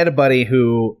I had a buddy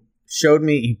who showed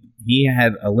me he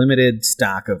had a limited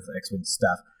stock of X-Wing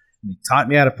stuff. And he taught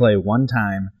me how to play one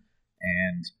time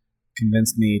and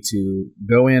convinced me to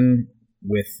go in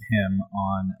with him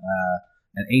on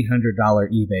an $800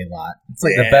 eBay lot. It's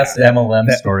like the best MLM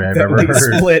story I've ever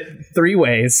heard. Split 3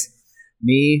 ways.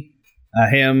 Me,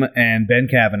 him, and Ben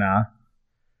Kavanaugh.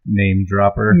 Name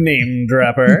dropper. Name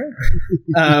dropper.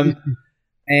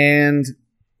 And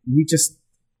we just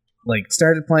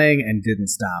started playing and didn't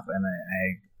stop. And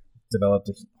I developed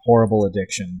a horrible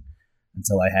addiction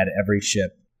until I had every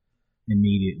ship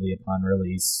immediately upon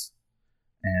release.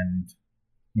 And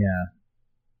yeah,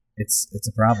 it's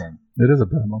a problem. It is a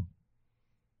problem.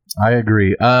 I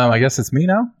agree. I guess it's me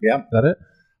now? Yeah. Is that it?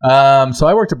 So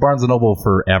I worked at Barnes & Noble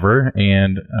forever,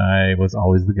 and I was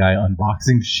always the guy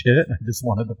unboxing shit. I just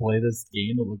wanted to play this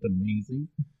game. It looked amazing.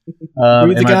 Were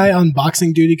you the guy on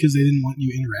boxing duty because they didn't want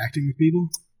you interacting with people?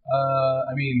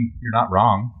 I mean, you're not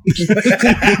wrong.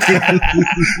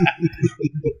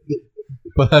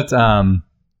 But,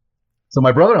 so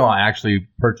my brother-in-law actually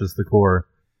purchased the core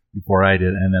before I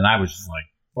did, and then I was just like,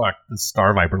 fuck, this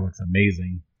Star Viper looks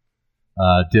amazing.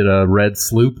 Did a red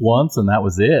sloop once, and that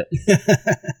was it.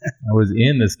 I was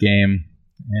in this game,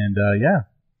 and yeah,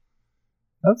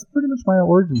 that's pretty much my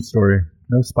origin story.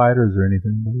 No spiders or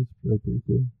anything, but it's still pretty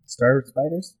cool. Star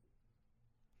spiders?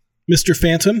 Mr.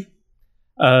 Phantom?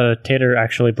 Tater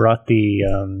actually brought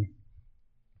the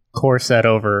core set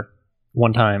over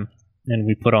one time, and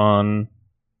we put on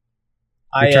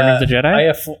Return of the Jedi.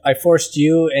 I forced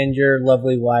you and your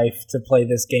lovely wife to play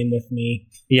this game with me.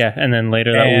 Yeah, and then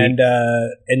later that week.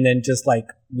 And then just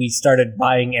we started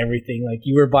buying everything. Like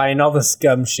you were buying all the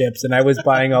scum ships, and I was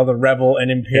buying all the Rebel and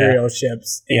Imperial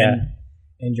ships.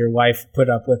 And your wife put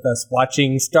up with us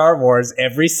watching Star Wars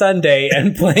every Sunday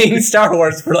and playing Star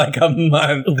Wars for a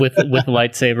month with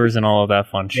lightsabers and all of that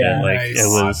fun shit. Yeah, nice. It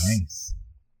was. Nice.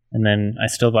 And then I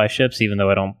still buy ships, even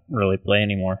though I don't really play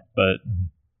anymore. But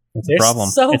it's a problem.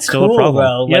 It's still a problem.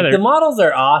 Though. Yeah, the models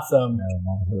are awesome.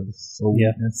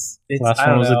 Last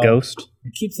one was a ghost. I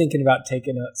keep thinking about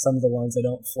taking some of the ones I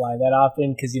don't fly that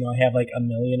often because I have a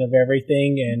million of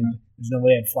everything, and there's no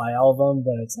way I'd fly all of them.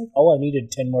 But it's I needed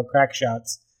 10 more crack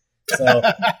shots, so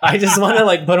I just want to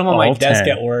put them on my desk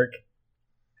at work.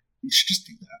 You should just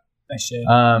do that. I should.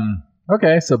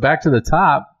 Okay, so back to the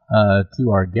top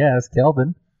to our guest,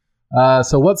 Kelvan.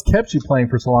 So what's kept you playing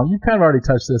for so long? You've kind of already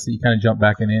touched this, so you kind of jump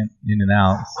back in and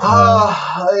out.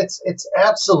 It's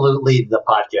absolutely the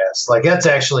podcast. That's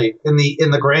actually in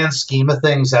the grand scheme of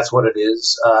things, that's what it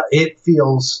is. It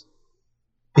feels,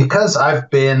 because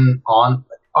I've been on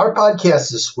our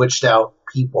podcast has switched out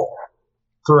people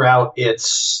throughout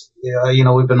its.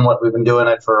 We've been doing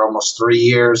it for almost 3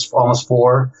 years, almost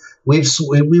 4. We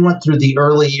went through the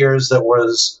early years that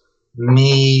was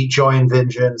me, Joy and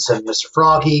Vengeance, and Mr.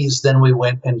 Froggies. Then we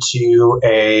went into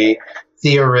a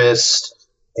Theorist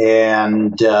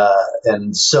and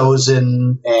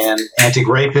Sozin and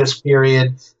Anti-Rapist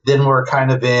period. Then we're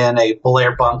kind of in a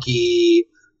Blair Bunky,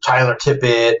 Tyler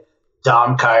Tippett,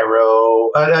 Dom Cairo.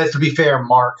 To be fair,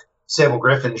 Mark Sable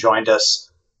Griffin joined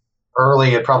us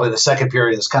early and probably the second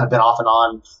period. Has kind of been off and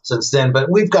on since then. But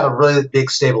we've got a really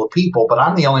big stable of people. But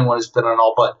I'm the only one who's been on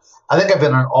all but. I think I've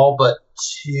been on all but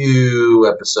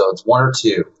 2 episodes, 1 or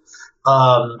 2.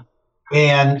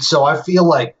 And so I feel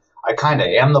like I kind of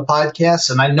am the podcast,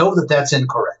 and I know that that's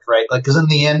incorrect, right? Like, because in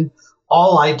the end,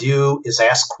 all I do is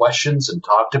ask questions and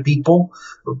talk to people.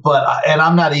 And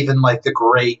I'm not even like the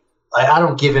great. I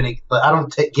don't give any. I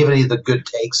don't give any of the good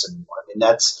takes anymore. I mean,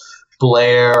 that's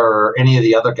Blair or any of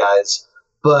the other guys.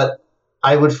 But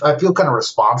I feel kind of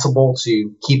responsible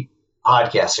to keep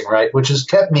podcasting, right? Which has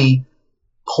kept me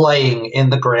playing in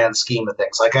the grand scheme of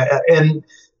things. And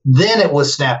then it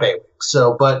was Snap A-Wing.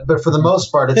 So, but for the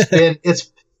most part,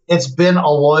 it's been a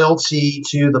loyalty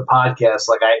to the podcast.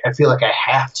 Like I feel like I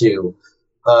have to,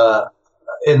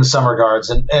 in some regards,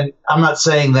 and I'm not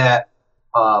saying that.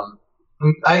 And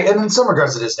in some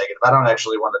regards, it is negative. I don't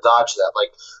actually want to dodge that.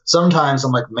 Like sometimes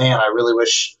I'm like, man, I really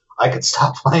wish I could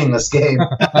stop playing this game,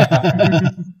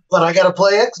 but I got to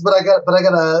play X. But I got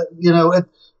to,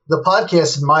 the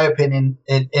podcast, in my opinion,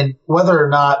 and whether or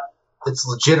not it's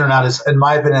legit or not, is, in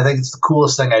my opinion, I think it's the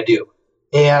coolest thing I do,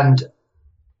 and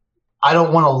I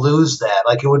don't want to lose that.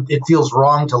 Like it feels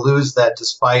wrong to lose that,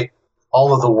 despite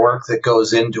all of the work that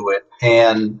goes into it,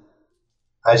 and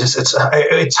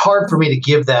it's hard for me to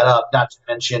give that up. Not to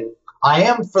mention, I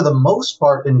am for the most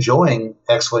part enjoying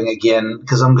X-Wing again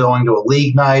because I'm going to a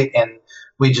league night and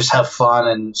we just have fun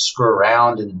and screw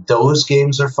around, and those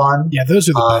games are fun. Yeah, those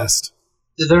are the best.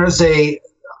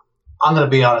 I'm going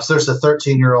to be honest. There's a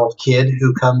 13-year-old kid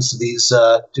who comes to these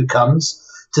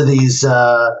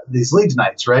these league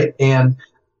nights, right? And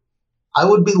I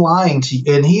would be lying to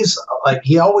you. And he's like,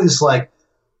 he always like,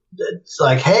 it's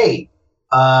like, hey.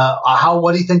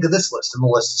 What do you think of this list? And the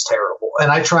list is terrible.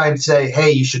 And I try and say, hey,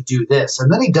 you should do this.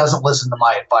 And then he doesn't listen to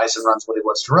my advice and runs what he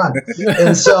wants to run.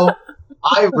 And so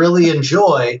I really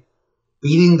enjoy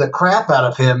beating the crap out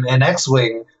of him in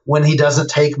X-Wing when he doesn't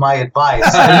take my advice.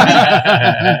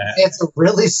 It's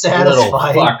really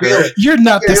satisfying. You're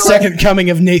not the second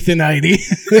coming of Nathan Idy.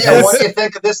 Yeah, what do you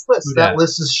think of this list? That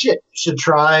list is shit. You should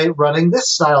try running this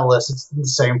style list. It's the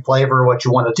same flavor of what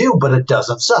you want to do, but it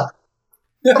doesn't suck.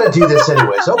 I'm going to do this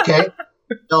anyways. Okay.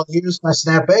 I'll use my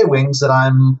Snap A-Wings that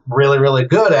I'm really, really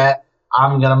good at.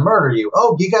 I'm going to murder you.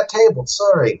 Oh, you got tabled.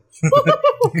 Sorry.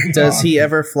 Does he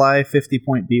ever fly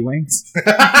 50-point B-Wings?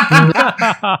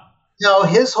 No,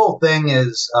 his whole thing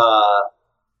is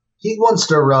he wants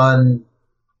to run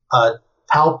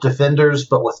Palp Defenders,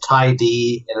 but with TIE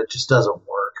D, and it just doesn't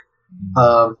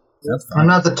work. That's fine.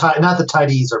 Not the TIE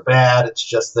Ds are bad. It's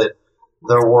just that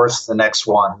they're worse than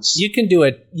X1s. You can do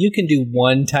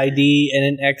one TIE D and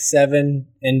an X7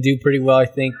 and do pretty well, I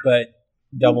think, but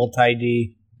double TIE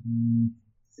D,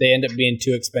 they end up being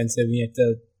too expensive. You have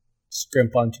to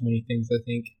scrimp on too many things, I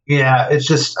think. Yeah, it's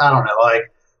just, I don't know. Like,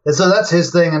 and so that's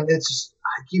his thing, and it's just,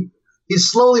 he's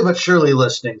slowly but surely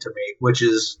listening to me, which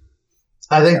is,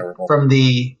 I think, terrible. From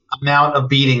the amount of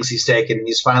beatings he's taken,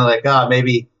 he's finally like,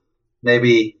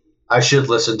 maybe I should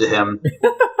listen to him.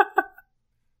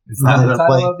 Is that the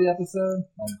title of the episode?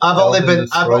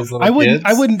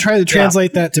 I wouldn't try to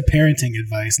translate that to parenting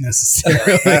advice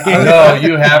necessarily. No,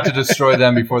 you have to destroy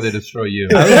them before they destroy you.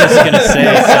 I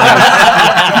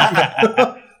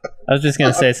was just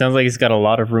gonna say, it sounds like he's got a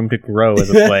lot of room to grow as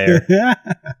a player.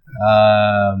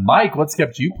 Mike, what's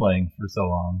kept you playing for so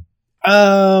long?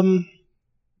 I don't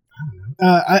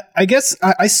know. I guess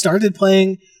I started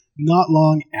playing not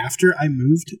long after I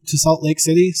moved to Salt Lake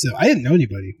City, so I didn't know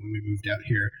anybody when we moved out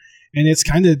here, and it's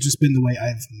kind of just been the way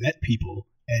I've met people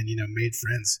and made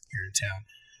friends here in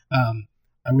town.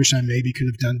 I wish I maybe could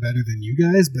have done better than you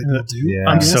guys, but you'll do. Yeah.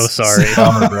 I'm so sorry.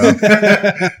 Bummer, bro.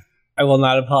 I will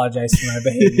not apologize for my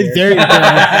behavior. There you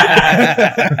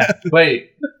go.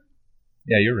 Wait.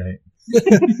 Yeah, you're right.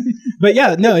 But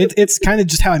yeah, no, it's kind of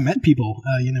just how I met people.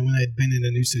 When I'd been in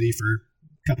a new city for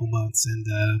a couple months, and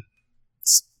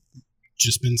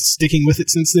just been sticking with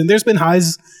it since then. There's been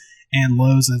highs and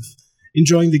lows of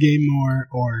enjoying the game more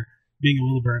or being a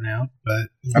little burnt out, but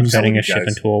I'm setting a ship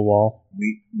into a wall.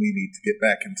 We need to get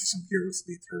back into some Heroes of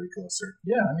the Atari Cluster.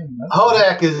 Yeah, I mean,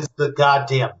 Hodak is the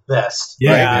goddamn best.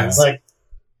 Yeah, right? Like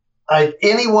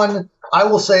I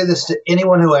will say this to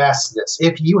anyone who asks this: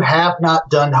 if you have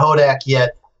not done Hodak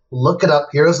yet, look it up.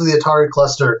 Heroes of the Atari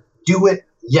Cluster. Do it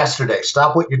yesterday.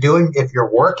 Stop what you're doing. If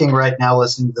you're working right now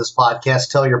listening to this podcast,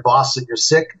 tell your boss that you're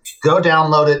sick. Go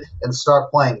download it and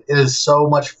start playing. It is so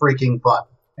much freaking fun.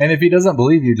 And if he doesn't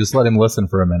believe you, just let him listen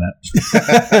for a minute.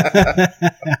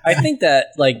 I think that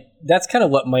that's kind of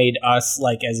what made us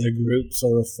like as a group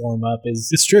sort of form up. Is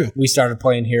It's true. we started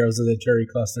playing Heroes of the Turi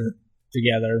Cluster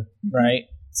together, right?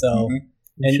 So,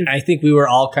 and I think we were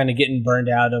all kind of getting burned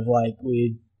out of like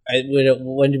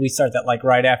when did we start that? Like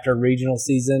right after regional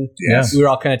season. Yes. We were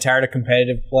all kind of tired of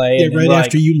competitive play. Yeah, and right we're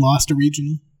after like, you lost a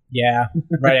regional. Yeah,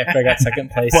 right after I got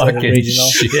second place at the Fucking regional.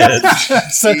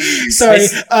 shit. So, sorry,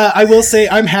 I will say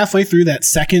I'm halfway through that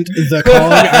second the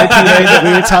calling IPA that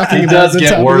we were talking It about. does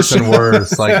get worse and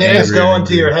worse. Like It is angry and going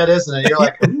to angry. your head, isn't it? You're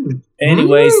like,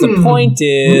 Anyways, the point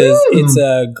is,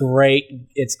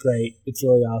 it's great. It's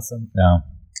really awesome. Yeah.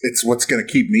 It's what's going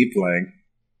to keep me playing.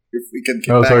 If we can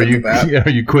get Oh, back so are into you that. are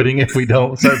you quitting if we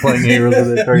don't start playing Heroes of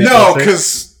the Turi No, Cluster?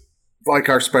 because like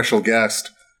our special guest,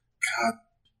 God,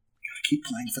 gotta keep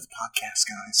playing for the podcast,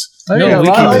 guys. Oh, No, yeah, we a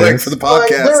lot can of Keep it playing is. for the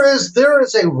Like, podcast. there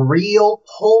is a real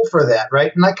pull for that,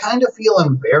 right? And I kind of feel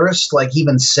embarrassed, like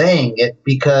even saying it,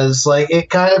 because like it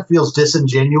kind of feels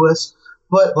disingenuous.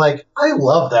 But like, I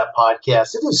love that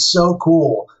podcast. It is so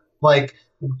cool. Like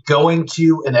going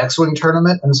to an X-Wing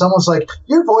tournament and someone's like,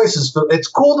 "Your voice is." It's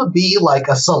cool to be like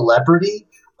a celebrity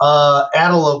at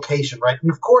a location, right?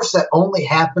 And of course, that only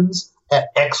happens at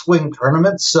X-Wing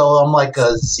tournaments. So I'm like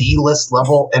a Z-list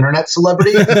level internet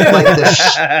celebrity, like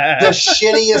the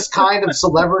shittiest kind of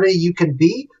celebrity you can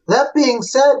be. That being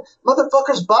said,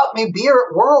 motherfuckers bought me beer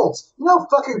at Worlds. You know how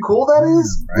fucking cool that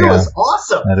is? It Yeah. was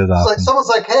awesome. That is It's like awesome. someone's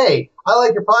like, "Hey, I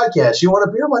like your podcast. You want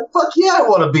a beer?" I'm like, "Fuck yeah, I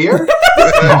want a beer."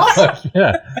 This is awesome.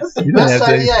 Yeah. That's the You don't best have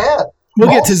to- idea I had. We'll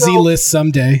get to Also- Z list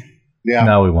someday. Yeah.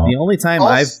 No, we won't. The only time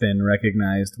Also- I've been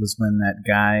recognized was when that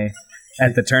guy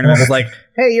at the tournament was like,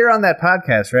 "Hey, you're on that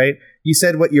podcast, right? You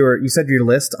said you said your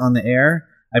list on the air.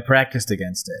 I practiced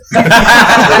against it."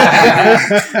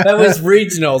 That was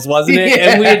regionals, wasn't it? Yeah.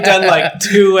 And we had done like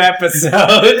 2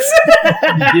 episodes.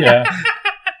 Yeah.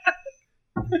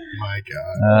 My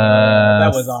God.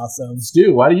 That was awesome.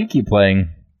 Stu, why do you keep playing?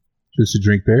 Just to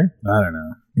drink beer? I don't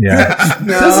know. Yeah.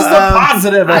 No, This is the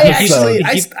positive I episode.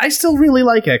 actually, I still really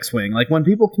like X-Wing. Like when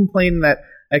people complain that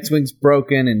X-Wing's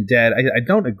broken and dead, I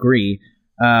don't agree.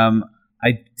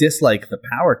 I dislike the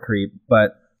power creep,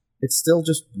 but it's still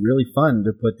just really fun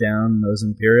to put down those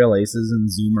Imperial aces and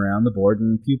zoom around the board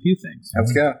and pew pew things.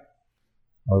 Let's go.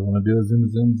 All I want to do is zoom,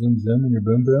 zoom, zoom, zoom, and your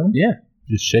boom, boom. Yeah.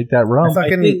 Just shake that I rump.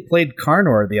 fucking think- played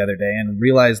Carnor the other day and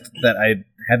realized that I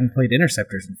hadn't played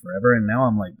Interceptors in forever, and now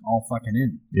I'm like all fucking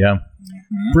in. Yeah.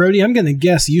 Brody, I'm going to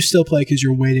guess you still play because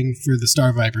you're waiting for the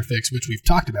Star Viper fix, which we've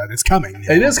talked about. It's coming.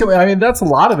 now. It is coming. I mean, that's a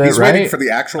lot of it, He's right? waiting for the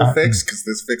actual fix because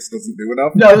this fix doesn't do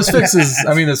enough. No, this fix is,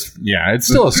 I mean, it's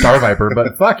still a Star Viper,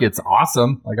 but fuck, it's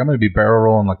awesome. Like, I'm going to be barrel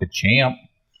rolling like a champ.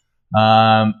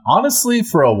 Honestly,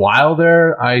 for a while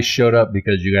there, I showed up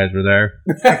because you guys were there.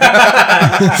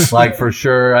 Like, for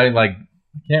sure. I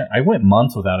went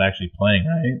months without actually playing,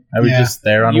 right? I was Yeah. just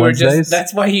there on You were Wednesdays. just,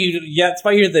 that's why you're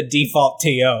the default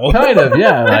TO. Kind of,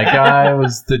 yeah. Like, I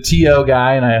was the TO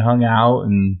guy, and I hung out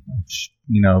and,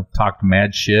 talked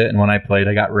mad shit. And when I played,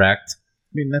 I got wrecked.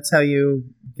 I mean, that's how you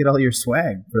get all your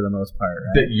swag for the most part,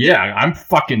 right? Yeah, I'm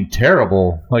fucking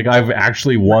terrible. Like, I've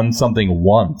actually won something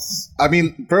once. I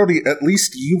mean, Brody, at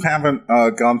least you haven't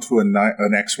gone to an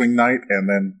X-Wing night and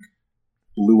then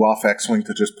blew off X-Wing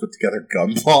to just put together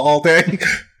Gunpla all day.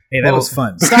 Hey, that was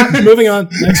fun. Stop. Moving on.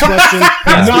 Next question.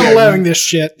 I'm not allowing this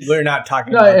shit. We're not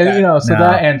talking No, about and, that. so No.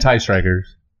 that and TIE Strikers.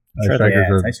 TIE Sure, Strikers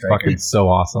yeah, are TIE Strikers. fucking so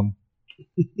awesome.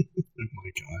 Oh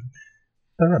my God.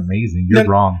 They're amazing. You're No.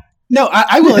 wrong. No,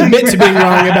 I will admit to being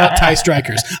wrong about TIE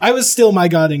Strikers. I was still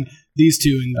my-godding these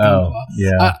two in Oh, Gunpla.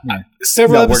 yeah.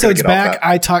 Several No, we're gonna episodes get off back, that.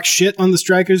 I talked shit on the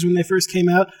Strikers when they first came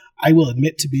out. I will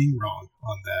admit to being wrong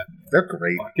on that. They're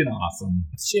great. Fucking awesome.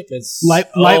 This ship is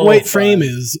Lightweight so frame fun.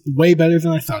 is way better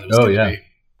than I thought it was Oh, going to yeah. be.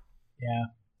 Yeah.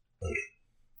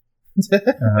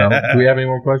 Do we have any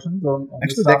more questions? On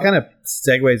Actually, this that topic? kind of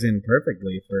segues in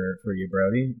perfectly for you,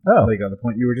 Brody. Oh. Like on the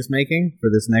point you were just making for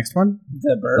this next one.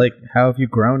 The burp. Like, how have you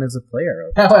grown as a player?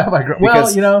 over How have I grown? Well,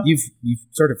 Because you've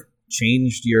sort of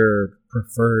changed your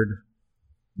preferred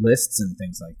lists and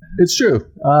things like that. it's true.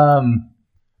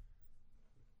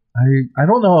 I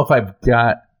don't know if I've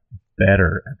got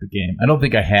better at the game. I don't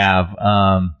think I have.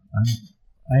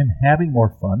 I'm having more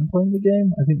fun playing the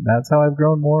game. I think that's how I've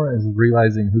grown more, is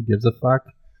realizing who gives a fuck.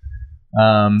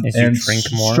 As you And drink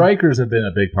more. Strikers have been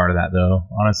a big part of that, though.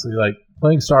 Honestly, like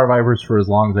playing Star Vipers for as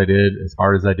long as I did, as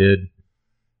hard as I did,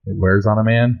 it wears on a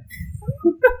man.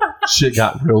 Shit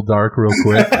got real dark real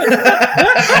quick.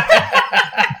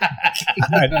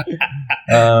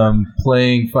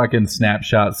 Playing fucking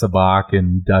Snapshot Sabak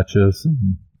and Duchess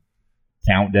and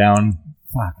Countdown.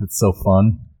 Fuck, it's so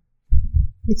fun.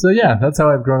 So yeah, that's how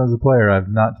I've grown as a player. I've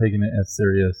not taken it as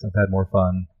serious. I've had more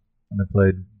fun. And I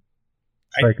played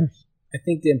Strikers. I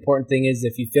think the important thing is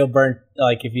if you feel burnt,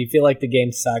 like if you feel like the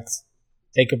game sucks,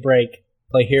 take a break,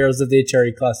 play Heroes of the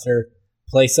Eternity Cluster,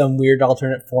 play some weird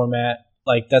alternate format.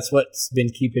 Like that's what's been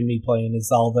keeping me playing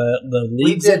is all the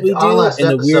leagues that we do and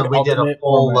the weird we did a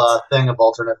full thing of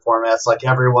alternate formats, like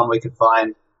everyone we could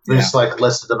find. We just like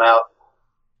listed them out.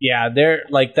 Yeah, they're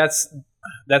like that's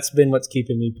been what's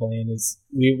keeping me playing is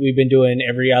we've been doing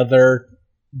every other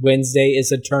Wednesday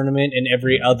is a tournament and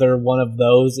every other one of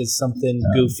those is something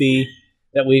goofy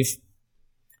that we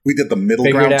did the middle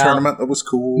ground tournament that was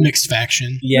cool. Mixed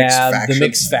faction. Yeah, the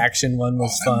mixed faction one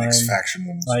was fun. The mixed faction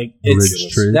one was like it's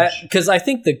that because I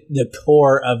think the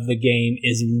core of the game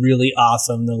is really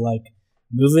awesome. The like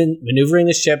maneuvering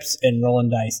the ships and rolling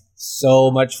dice,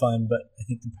 so much fun. But I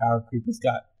think the power creep has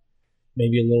got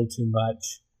maybe a little too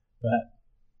much. But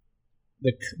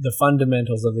the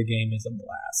fundamentals of the game is a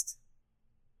blast.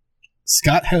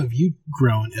 Scott, how have you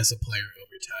grown as a player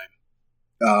over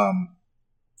time?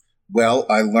 Well,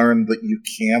 I learned that you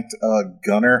can't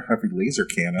gunner heavy laser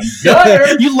cannon.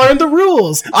 You learned the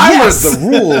rules. I learned the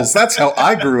rules. That's how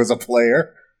I grew as a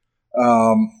player.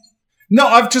 No,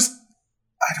 I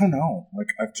don't know. Like,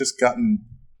 I've just gotten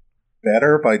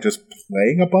better by just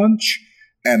playing a bunch.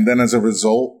 And then as a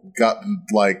result, gotten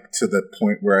like to the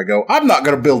point where I go, I'm not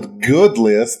going to build good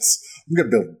lists. I'm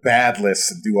going to build bad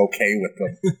lists and do okay with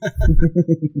them.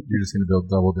 You're just going to build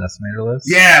double decimator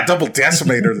lists? Yeah, double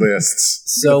decimator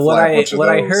lists. So what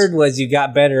I heard was you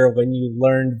got better when you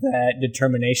learned that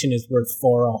determination is worth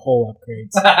 4 whole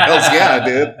upgrades. Hells yeah, I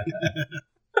did.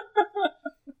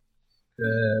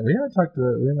 We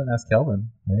haven't asked Kelvin,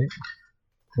 right?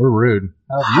 We're rude.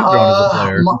 How have you grown as a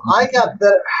player? I got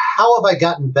better. How have I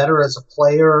gotten better as a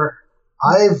player?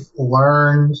 I've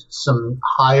learned some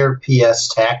higher PS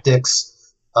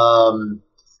tactics.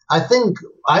 I think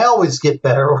I always get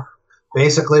better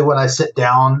basically when I sit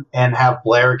down and have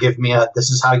Blair give me this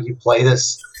is how you play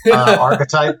this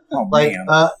archetype.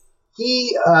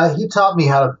 He taught me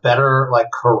how to better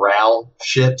like corral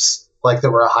ships like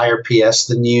that were a higher PS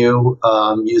than you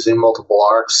using multiple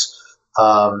arcs.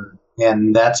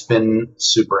 And that's been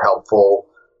super helpful.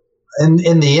 And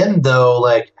in the end though,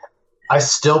 like I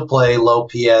still play low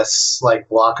PS, like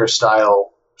blocker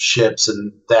style ships,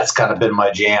 and that's kind of been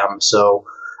my jam. So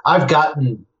I've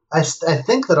gotten, I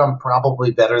think that I'm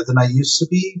probably better than I used to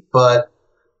be, but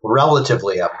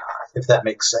relatively I'm not, if that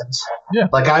makes sense. Yeah.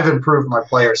 Like I've improved my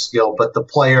player skill, but the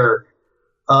player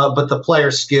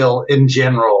skill in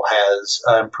general has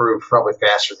improved probably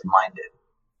faster than mine did.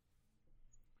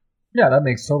 Yeah, that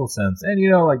makes total sense. And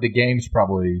like the game's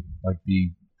probably like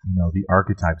the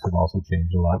archetypes have also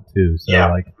changed a lot too. So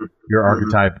like your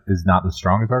archetype is not the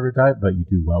strongest archetype, but you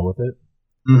do well with it.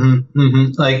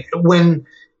 Like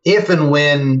if and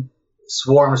when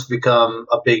swarms become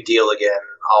a big deal again,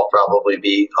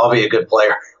 I'll be a good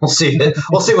player. We'll see.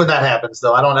 We'll see when that happens,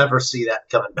 though. I don't ever see that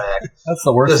coming back. That's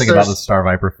the worst thing about the Star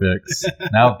Viper fix.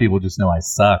 Now people just know I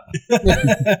suck.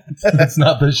 That's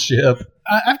not the ship.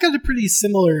 I've got a pretty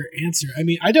similar answer. I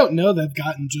mean, I don't know that I've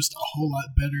gotten just a whole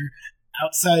lot better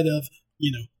outside of,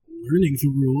 learning the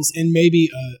rules and maybe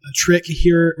a trick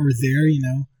here or there,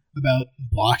 about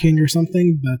blocking or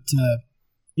something. But,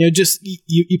 just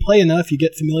you play enough, you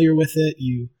get familiar with it,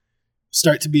 you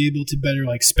start to be able to better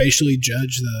like spatially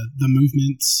judge the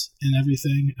movements and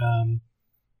everything.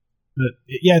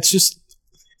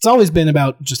 It's always been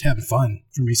about just having fun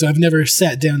for me. So I've never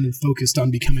sat down and focused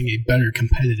on becoming a better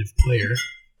competitive player.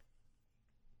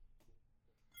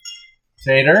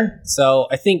 Tater? So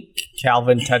I think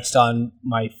Calvin touched on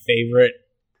my favorite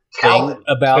thing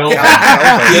about. Mike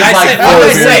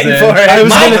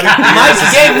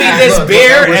gave me this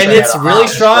beer and it's really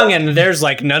strong and there's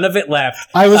like none of it left.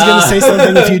 I was going to say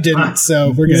something if you didn't,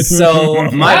 so we're good. So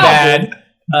my bad.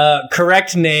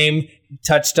 Correct name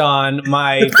touched on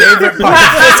my favorite part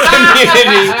of this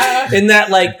community in that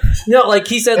like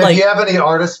he said, if you have any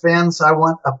artist fans, I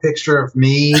want a picture of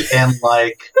me and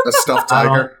like a stuffed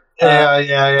tiger.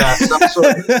 Yeah. Some sort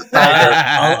of tiger.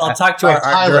 I'll talk to our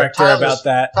art director about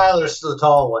that. Tyler's the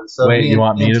tall one. So wait, you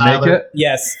want me to make it?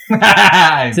 Yes.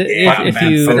 if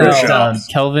you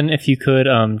Kelvin, if you could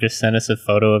just send us a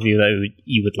photo of you that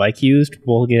you would like used,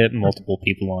 we'll get multiple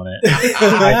people on it.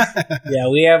 Yeah,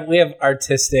 we have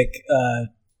artistic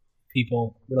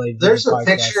people related. There's a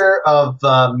picture of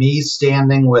me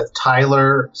standing with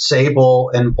Tyler,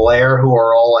 Sable, and Blair, who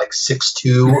are all like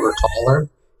 6'2" or taller.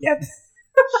 Yep.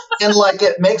 And like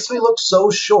it makes me look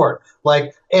so short.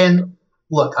 Like, and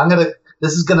look,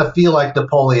 this is gonna feel like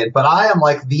Napoleon, but I am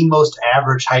like the most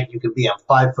average height you can be. I'm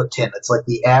 5'10". It's like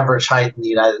the average height in the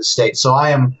United States. So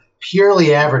I am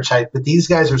purely average height, but these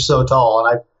guys are so tall,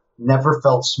 and I've never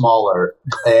felt smaller.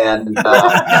 And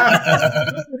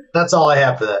that's all I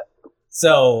have for that.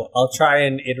 So I'll try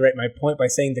and iterate my point by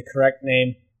saying the correct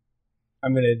name.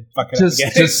 I'm going to fuck it up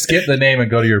again. Just skip the name and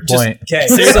go to your point. Okay,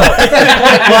 so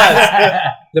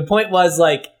the point was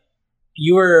like,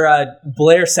 you were,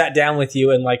 Blair sat down with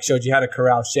you and like showed you how to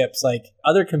corral ships. Like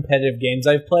other competitive games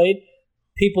I've played,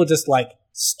 people just like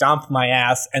stomp my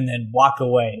ass and then walk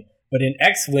away. But in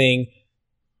X-Wing,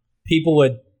 people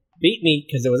would beat me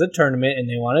because it was a tournament and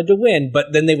they wanted to win, but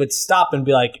then they would stop and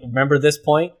be like, remember this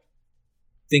point?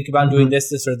 Think about doing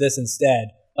this, or this instead.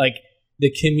 Like,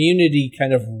 the community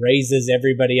kind of raises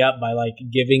everybody up by like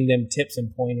giving them tips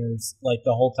and pointers like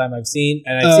the whole time I've seen.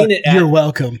 And I've seen it. You're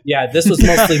welcome. Yeah, this was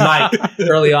mostly Mike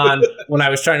early on when I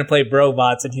was trying to play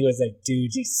Brobots, and he was like,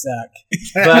 dude, you suck.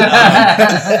 But,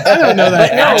 I don't know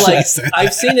that. but no, like,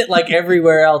 I've seen it like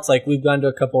everywhere else. Like we've gone to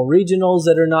a couple regionals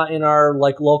that are not in our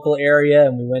like local area,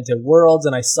 and we went to Worlds,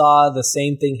 and I saw the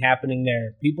same thing happening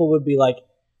there. People would be like,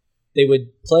 they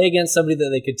would play against somebody that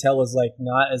they could tell was like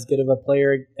not as good of a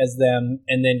player as them,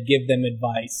 and then give them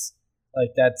advice. Like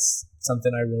that's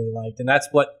something I really liked, and that's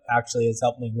what actually has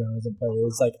helped me grow as a player.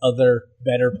 It's like other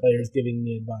better players giving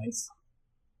me advice.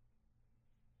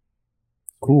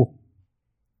 Cool.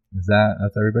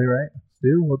 That's everybody, right?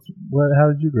 Stu, how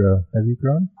did you grow? Have you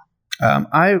grown?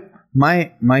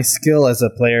 My skill as a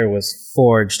player was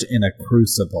forged in a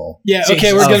crucible. Yeah,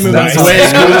 okay, we're going to move on.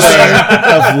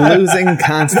 Of losing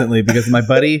constantly, because my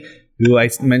buddy, who I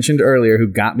mentioned earlier, who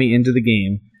got me into the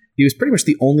game, he was pretty much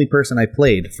the only person I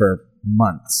played for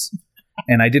months.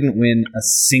 And I didn't win a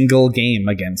single game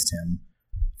against him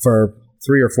for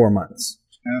 3 or 4 months.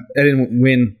 I didn't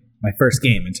win my first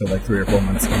game until like 3 or 4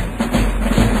 months in.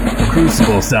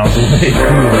 Crucible sounds way cooler.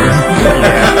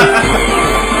 Yeah.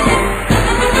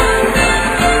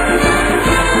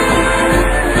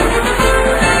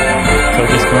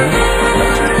 Coach's Corner?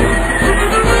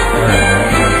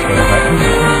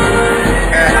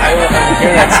 I will have to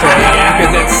hear that story again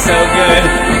because it's so good.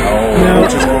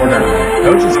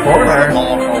 Coach's Corner.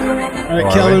 All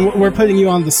right, Kelvin, we're putting you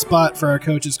on the spot for our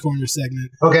Coach's Corner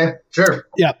segment. Okay, sure.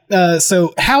 Yeah.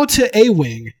 So, how to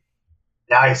A-Wing?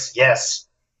 Nice, yes.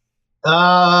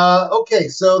 Okay,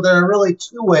 so there are really 2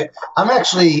 ways.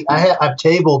 I've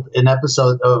tabled an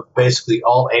episode of basically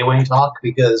all A-Wing talk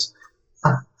because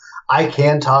I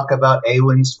can talk about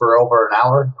A-Wings for over an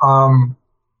hour.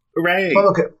 Hooray.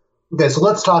 Okay, so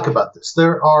let's talk about this.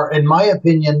 There are, in my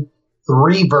opinion,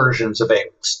 3 versions of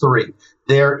A-Wings. 3.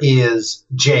 There is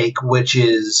Jake, which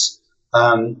is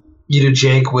you do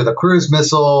Jake with a cruise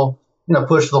missile,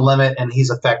 push the limit, and he's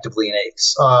effectively an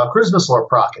ace. Cruise missile or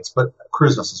prockets, but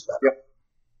cruise missile's better. Yep.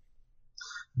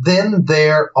 Then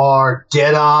there are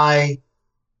Deadeye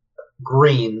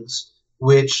Greens,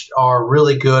 which are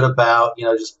really good about,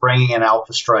 just bringing an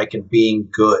alpha strike and being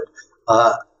good.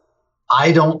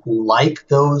 I don't like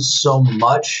those so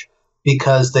much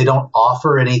because they don't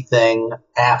offer anything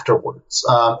afterwards.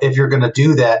 If you're going to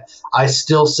do that, I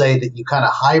still say that you kind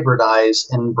of hybridize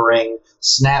and bring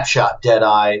Snapshot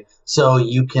Deadeye so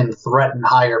you can threaten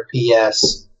higher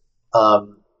PS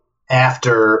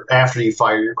after you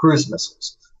fire your cruise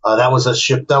missiles. That was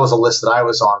a list that I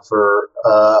was on for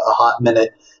a hot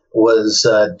minute. Was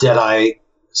Deadeye,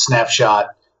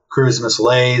 Snapshot, Cruise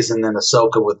Missile A's, and then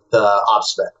Ahsoka with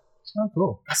OpSpec. Oh,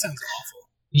 cool! That sounds awful.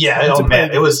 Yeah, That's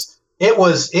it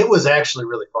was actually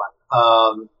really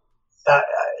fun.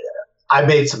 I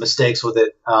made some mistakes with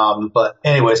it, but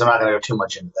anyways, I'm not going to go too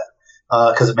much into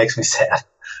that because it makes me sad.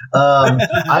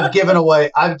 I've given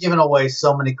away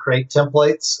so many crate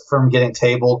templates from getting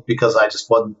tabled because I just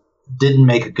didn't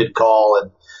make a good call.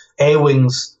 And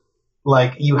A-Wings,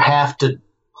 like, you have to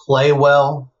play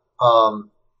well,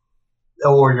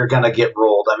 or you're gonna get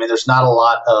rolled. I mean, there's not a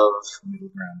lot of middle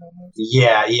ground on those.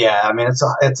 Yeah. I mean, it's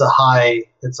a high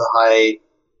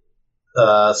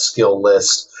skill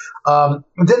list.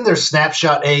 Then there's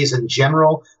Snapshot A's in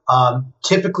general.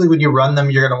 Typically, when you run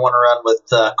them, you're gonna want to run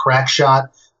with Crack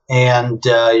Shot, and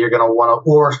you're gonna want to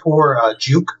or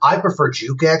Juke. I prefer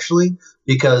Juke actually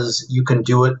because you can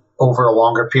do it over a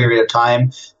longer period of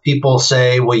time. People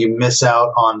say, well, you miss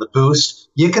out on the boost.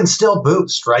 You can still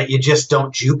boost, right? You just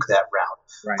don't juke that round.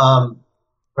 Right.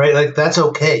 Right? Like, that's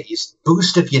okay. You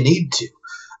boost if you need to.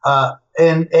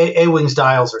 And A-Wings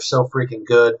dials are so freaking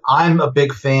good. I'm a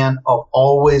big fan of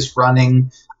always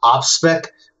running OpSpec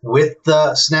with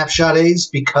the Snapshot A's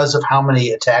because of how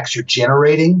many attacks you're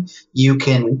generating. You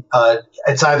can,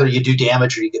 it's either you do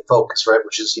damage or you get focus, right?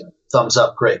 Which is, thumbs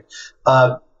up, great.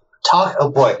 Oh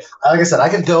boy, like I said, I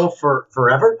could go for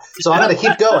forever, so I'm going to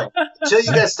keep going until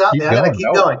you guys stop me. I'm going to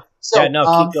keep going. So,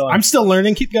 keep going. I'm still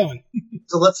learning. Keep going.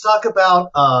 So let's talk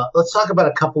about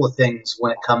a couple of things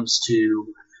when it comes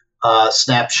to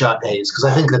snapshot A's, because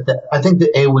I think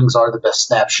the A-wings are the best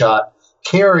snapshot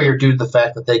carrier due to the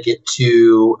fact that they get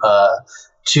two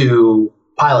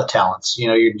pilot talents. You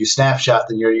can do snapshot,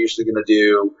 then you're usually going to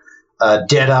do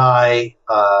Deadeye,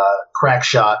 crack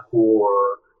shot, or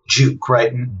juke,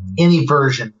 right? And any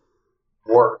version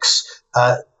works.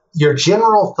 Your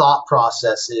general thought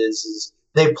process is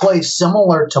they play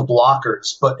similar to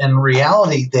blockers, but in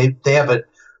reality, they have a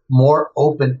more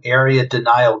open area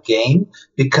denial game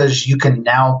because you can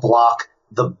now block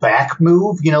the back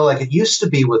move. Like it used to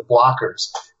be with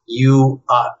blockers. You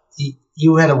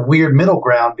had a weird middle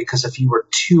ground because if you were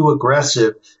too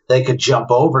aggressive, they could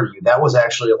jump over you. That was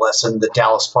actually a lesson that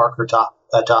Dallas Parker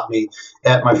taught me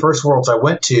at my first Worlds I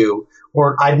went to,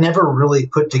 where I'd never really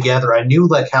put together. I knew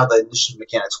like how the initiative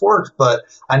mechanics worked, but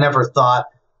I never thought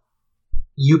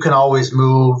you can always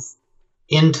move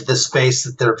into the space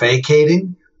that they're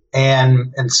vacating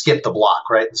and skip the block,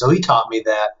 right? So he taught me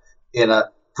that in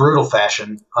a brutal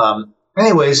fashion.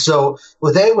 Anyway, so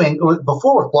with A-Wing,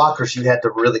 before with blockers, you had to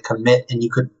really commit, and you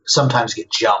could sometimes get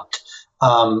jumped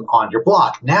on your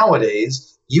block.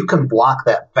 Nowadays, you can block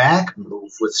that back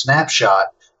move with snapshot,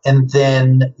 and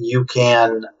then you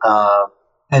can,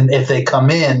 and if they come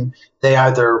in, they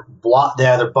either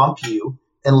bump you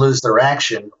and lose their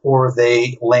action, or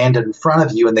they land in front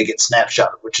of you and they get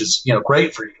snapshot, which is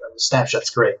great for you. Snapshot's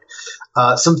great.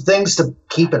 Some things to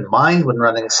keep in mind when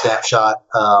running snapshot.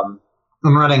 I'm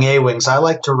running A-Wings. I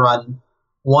like to run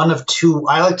one of two.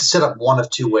 I like to set up one of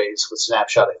two ways with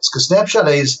snapshot A's, because snapshot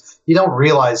A's, you don't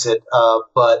realize it,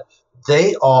 but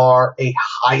they are a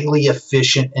highly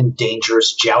efficient and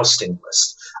dangerous jousting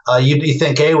list. You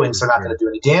think A-Wings are not going to do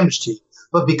any damage to you,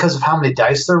 but because of how many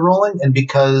dice they're rolling, and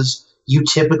because you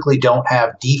typically don't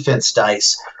have defense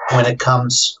dice when it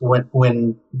comes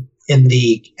when in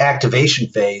the activation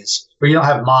phase, or you don't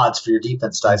have mods for your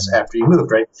defense dice after you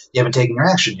moved, right? You haven't taken your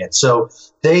action yet. So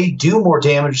they do more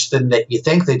damage than that you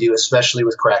think they do, especially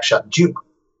with crack shot and juke.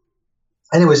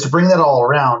 Anyways, to bring that all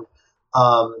around,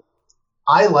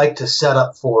 I like to set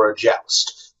up for a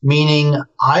joust, meaning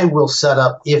I will set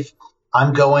up if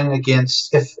I'm going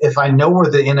against, if I know where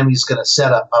the enemy's going to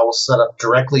set up, I will set up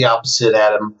directly opposite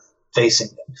Adam, facing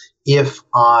them. If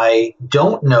I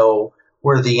don't know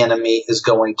where the enemy is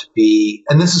going to be,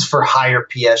 and this is for higher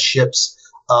PS ships.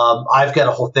 I've got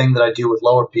a whole thing that I do with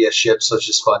lower PS ships, so it's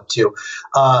just fun too.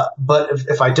 But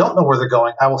if I don't know where they're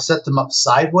going, I will set them up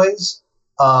sideways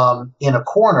in a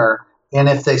corner, and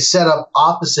if they set up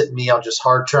opposite me, I'll just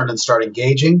hard turn and start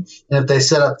engaging. And if they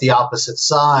set up the opposite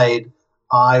side,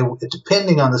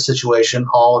 depending on the situation,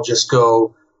 I'll just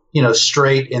go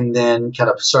straight and then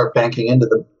kind of start banking into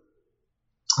them.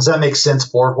 Does that make sense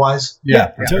board-wise?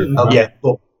 Yeah. Okay,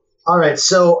 cool. All right,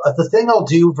 so the thing I'll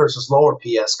do versus lower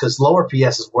PS, because lower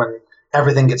PS is when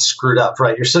everything gets screwed up,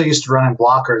 right? You're so used to running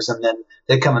blockers, and then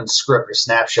they come and screw up your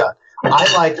snapshot.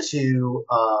 I like to,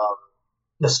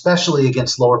 especially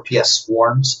against lower PS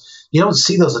swarms, you don't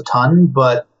see those a ton,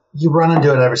 but you run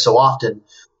into it every so often.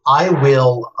 I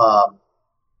will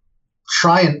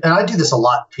try and I do this a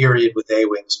lot, period, with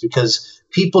A-Wings, because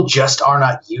people just are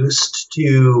not used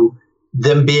to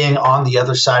them being on the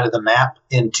other side of the map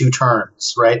in 2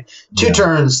 turns, right? 2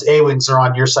 turns, A-Wings are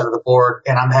on your side of the board,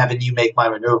 and I'm having you make my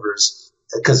maneuvers.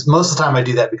 Because most of the time I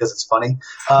do that because it's funny.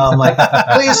 Like,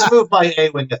 please move my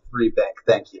A-Wing to 3 bank,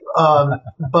 thank you.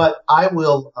 But I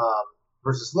will,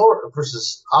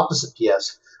 versus opposite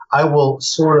PS, I will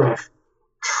sort of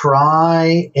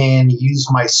try and use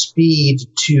my speed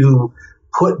to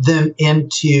put them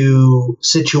into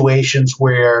situations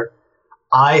where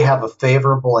I have a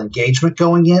favorable engagement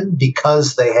going in,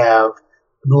 because they have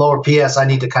lower PS. I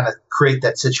need to kind of create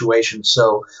that situation.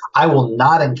 So I will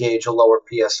not engage a lower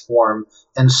PS form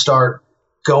and start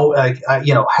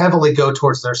heavily go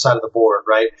towards their side of the board,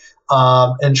 right?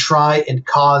 And try and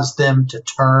cause them to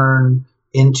turn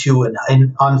into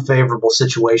an unfavorable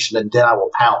situation, and then I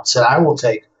will pounce. And I will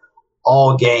take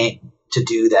all game to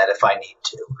do that if I need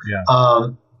to. Yeah.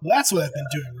 Well, that's what I've been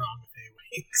doing wrong.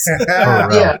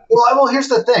 Yeah. Well, here's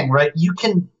the thing, right? You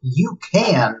can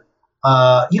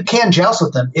joust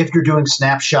with them if you're doing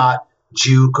snapshot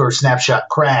juke or snapshot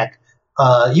crack.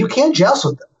 You can joust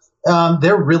with them.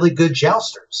 They're really good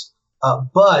jousters,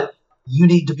 but you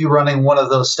need to be running one of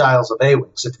those styles of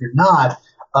A-Wings. If you're not,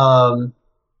 to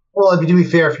be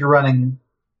fair, if you're running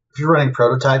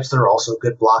prototypes, they're also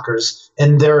good blockers,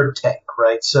 and they're a tank,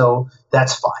 right? So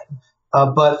that's fine.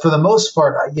 But for the most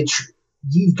part,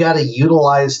 you've got to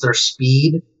utilize their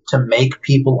speed to make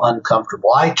people uncomfortable.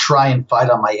 I try and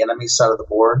fight on my enemy's side of the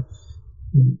board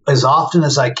as often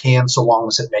as I can, so long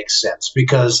as it makes sense,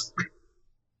 because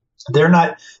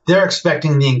they're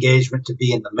expecting the engagement to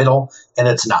be in the middle, and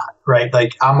it's not, right?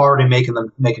 Like, I'm already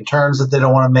making turns that they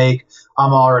don't want to make.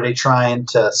 I'm already trying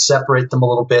to separate them a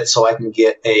little bit so I can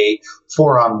get a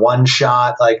 4-on-1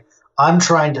 shot. Like, I'm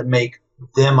trying to make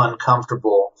them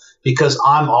uncomfortable, because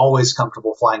I'm always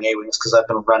comfortable flying A-Wings because I've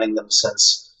been running them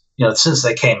since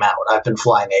they came out. I've been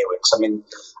flying A-Wings. I mean,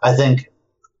 I think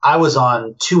I was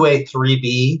on 2A,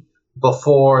 3B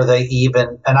before they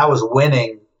even, and I was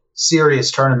winning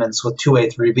serious tournaments with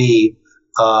 2A, 3B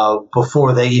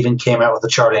before they even came out with the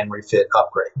chart and refit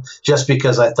upgrade. Just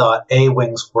because I thought I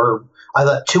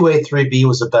thought 2A, 3B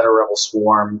was a better Rebel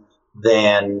Swarm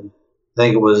than, I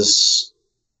think it was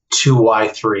 2Y,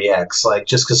 3X. Like,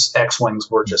 just because X-Wings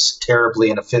were just terribly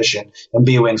inefficient and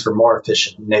B-Wings were more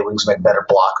efficient and A-Wings made better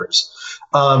blockers.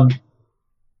 I might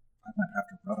have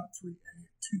to run a 3A,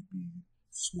 2B.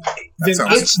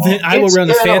 Then I will run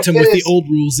a Phantom with the old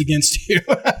rules against you.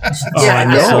 I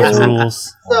miss those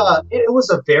rules. It was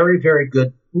a very, very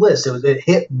good list. It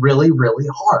hit really, really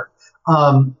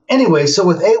hard. Anyway, so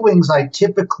with A-Wings, I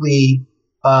typically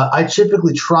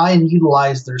try and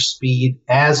utilize their speed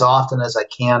as often as I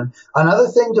can. Another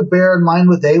thing to bear in mind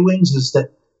with A-Wings is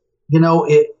that,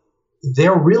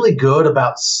 they're really good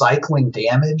about cycling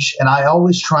damage, and I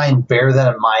always try and bear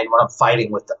that in mind when I'm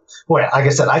fighting with them. Boy, like I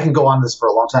said, I can go on this for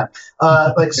a long time.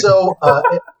 I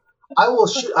will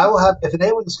have, if an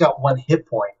A-Wing's got 1 hit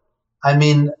point, I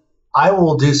mean, I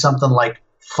will do something like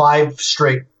 5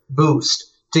 straight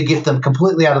boost to get them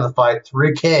completely out of the fight,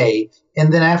 3K,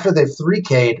 and then after they've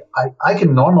 3K'd, I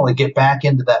can normally get back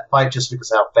into that fight just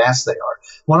because of how fast they are.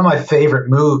 One of my favorite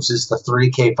moves is the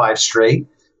 3K 5 straight.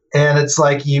 And it's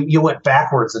like you went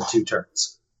backwards in 2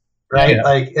 turns, right? Yeah.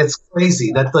 Like, it's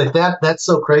crazy. That's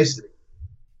so crazy to me.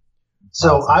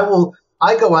 So awesome.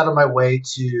 I go out of my way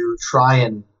to try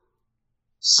and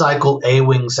cycle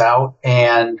A-Wings out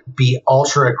and be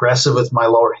ultra aggressive with my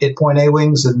lower hit point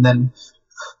A-Wings, and then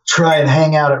try and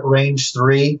hang out at range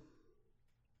 3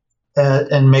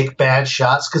 and make bad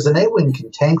shots, because an A-Wing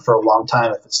can tank for a long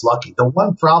time if it's lucky. The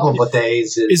one problem with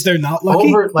A's is they're not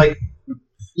lucky?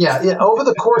 Over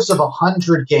the course of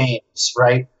 100 games,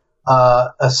 right,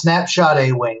 a snapshot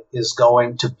A-Wing is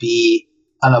going to be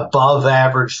an above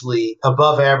average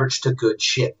to good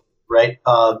ship, right?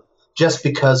 Just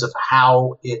because of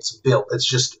how it's built. It's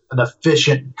just an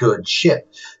efficient, good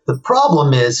ship. The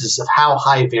problem is of how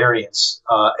high variance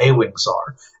A-Wings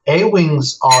are.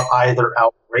 A-Wings are either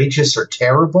outrageous or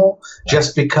terrible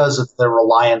just because of their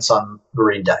reliance on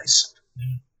green dice.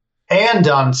 And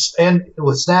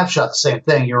with Snapshot, the same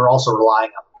thing. You're also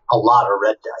relying on a lot of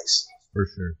red dice. For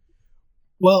sure.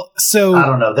 Well, so I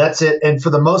don't know. That's it. And for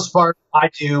the most part, I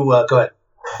do. Go ahead.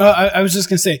 I was just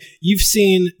gonna say, you've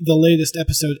seen the latest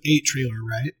episode 8 trailer,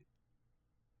 right?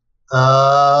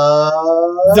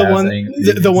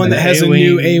 The one that has a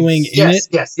new A-Wing in it.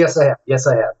 Yes, I have. Yes,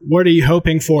 I have. What are you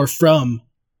hoping for from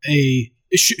a?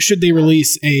 Should they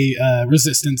release a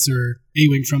Resistance or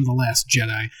A-Wing from The Last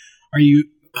Jedi? Are you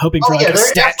hoping for a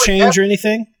stat change or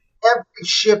anything?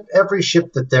 Every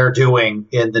ship that they're doing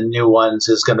in the new ones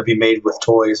is going to be made with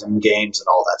toys and games and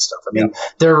all that stuff. I mean,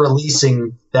 they're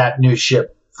releasing that new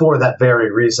ship for that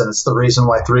very reason. It's the reason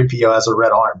why 3PO has a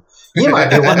red arm. You might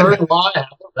be wondering why I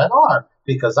have a red arm.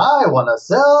 Because I want to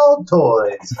sell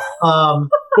toys.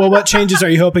 Well, what changes are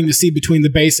you hoping to see between the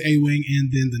base A-Wing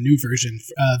and then the new version,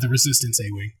 the Resistance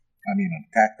A-Wing? I mean, an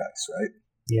attack dice, right?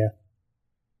 Yeah.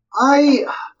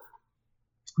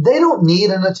 They don't need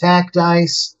an attack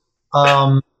dice.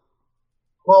 Well,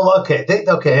 okay.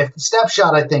 If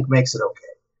Snapshot, I think, makes it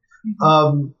okay.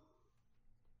 Mm-hmm.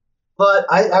 But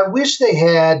I wish they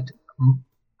had.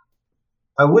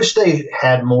 I wish they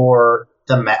had more.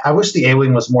 I wish the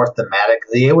A-Wing was more thematic.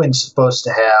 The A-Wing's supposed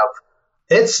to have.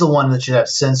 It's the one that should have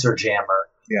sensor jammer.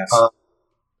 Yes.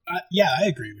 Yeah, I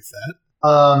agree with that.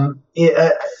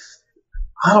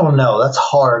 I don't know. That's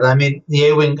hard. I mean, the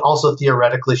A-Wing also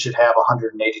theoretically should have a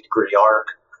 180-degree arc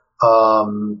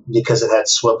because it had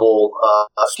swivel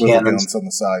cannons on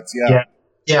the sides.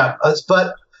 Yeah.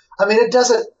 But I mean, it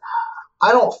doesn't.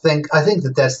 I think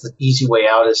that that's the easy way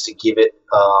out is to give it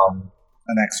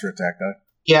an extra attack die.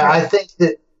 Yeah, I think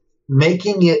that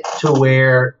making it to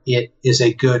where it is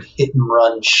a good hit and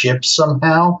run ship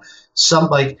somehow.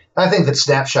 I think that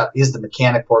Snapshot is the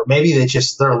mechanic for it. Maybe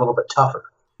they're a little bit tougher.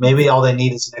 Maybe all they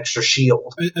need is an extra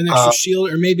shield. An extra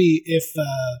shield, or maybe if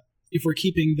we're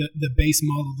keeping the base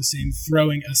model the same,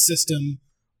 throwing a system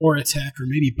or attack, or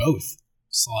maybe both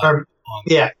slide on.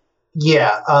 Yeah.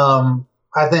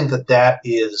 I think that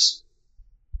is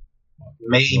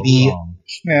maybe.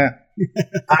 Yeah.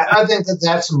 I think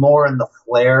that's more in the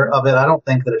flair of it. I don't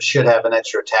think that it should have an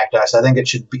extra attack dice. I think it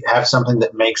should have something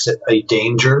that makes it a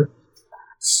danger.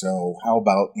 So how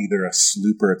about either a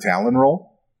sloop or a talon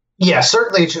roll? Yeah,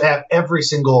 certainly it should have every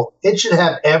single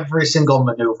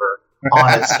maneuver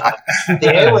on its side.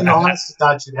 The A-Wing, honest to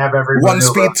God, should have every One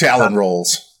maneuver. speed talon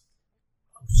rolls.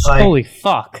 Like, Holy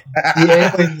fuck!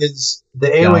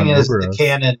 The A-Wing is the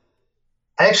canon.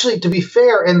 Actually, to be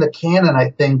fair, in the canon, I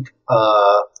think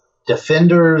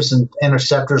defenders and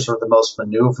interceptors were the most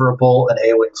maneuverable, and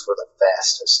A-Wings were the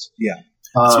fastest. Yeah,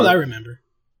 That's what I remember.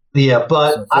 Yeah,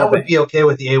 but I would be okay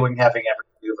with the A-Wing having every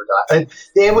maneuver dial.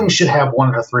 The A-Wing should have one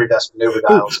of the 3 best maneuver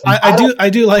dials. I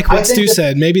do like what Stu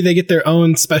said. Maybe they get their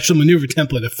own special maneuver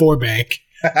template at 4-bank.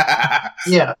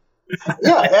 Yeah.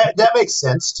 Yeah, that makes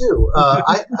sense too.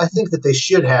 I think that they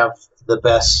should have the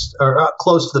best, or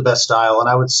close to the best dial, and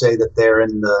I would say that they're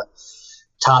in the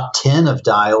top 10 of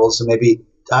dials, and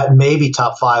maybe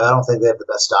top 5. I don't think they have the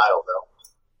best dial though.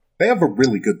 They have a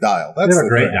really good dial. They have a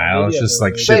great dial. It's just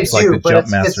like ships like the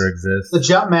Jumpmaster exists. The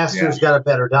Jumpmaster's got a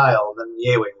better dial than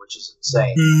the A-Wing, which is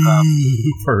insane.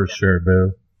 For sure,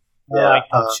 boo. Yeah.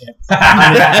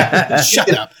 Shut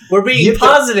up. We're being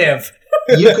positive.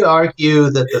 You could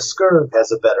argue that the Scurv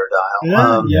has a better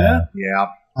dial. Yeah.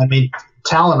 I mean,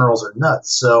 Talon rolls are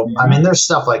nuts. So, I mean, there's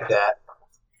stuff like that.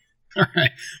 All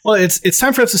right. Well, it's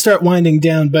time for us to start winding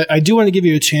down, but I do want to give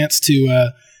you a chance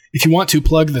to, if you want to,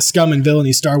 plug the Scum and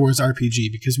Villainy Star Wars RPG,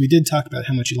 because we did talk about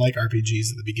how much you like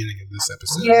RPGs at the beginning of this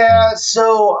episode. Yeah,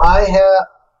 so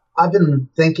I've been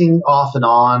thinking off and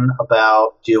on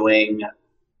about doing...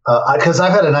 because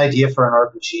I've had an idea for an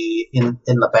RPG in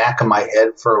the back of my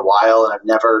head for a while, and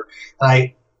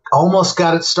I almost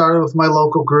got it started with my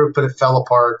local group, but it fell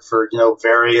apart for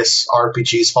various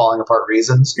RPGs falling apart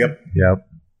reasons. Yep.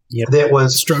 That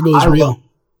was struggle is real.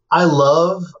 I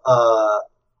love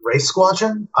Race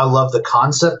Squadron. I love the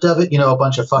concept of it. A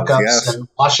bunch of fuck ups and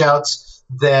washouts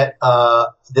that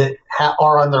are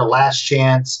on their last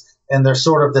chance, and they're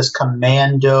sort of this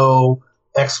commando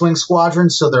X-Wing squadron,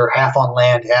 so they're half on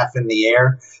land, half in the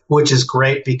air, which is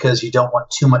great because you don't want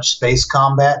too much space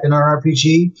combat in an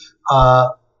RPG.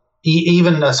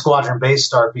 Even a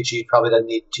squadron-based RPG probably doesn't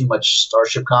need too much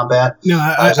starship combat. No,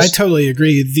 I totally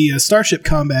agree. The starship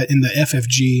combat in the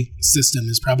FFG system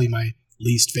is probably my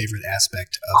least favorite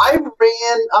aspect of it.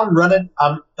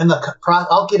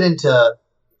 I'll get into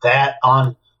that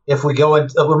on... when we go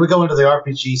into the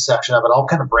RPG section of it, I'll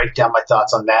kind of break down my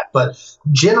thoughts on that. But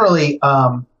generally,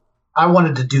 I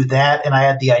wanted to do that, and I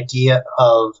had the idea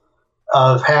of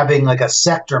having like a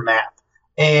sector map,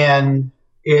 and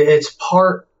it's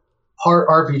part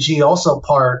RPG, also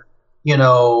part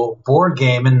board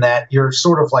game, in that you're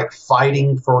sort of like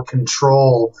fighting for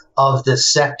control of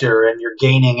this sector, and you're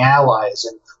gaining allies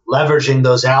and leveraging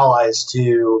those allies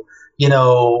to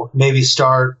maybe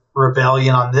start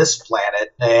rebellion on this planet,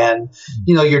 and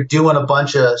you're doing a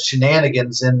bunch of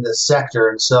shenanigans in this sector.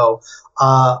 And so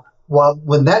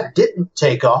when that didn't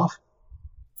take off,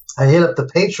 I hit up the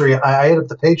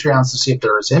Patreons to see if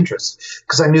there was interest,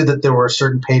 because I knew that there were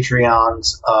certain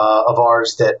Patreons of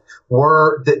ours that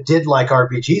did like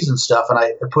RPGs and stuff, and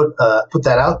I put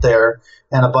that out there,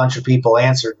 and a bunch of people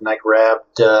answered, and I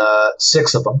grabbed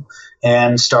 6 of them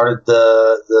and started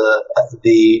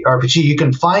the RPG. You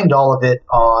can find all of it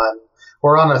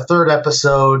we're on a 3rd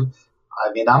episode.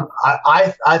 I mean,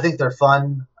 I think they're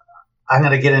fun. I'm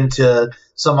going to get into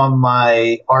some of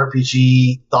my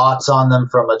RPG thoughts on them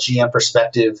from a GM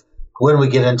perspective when we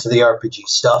get into the RPG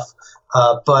stuff.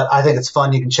 But I think it's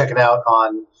fun. You can check it out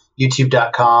on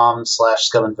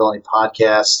youtube.com/Scum and Villainy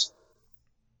Podcast.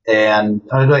 And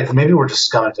maybe we're just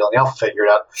Scum and Villainy. I'll figure it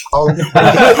out.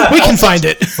 We can find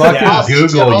it. Fucking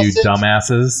Google, you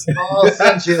dumbasses.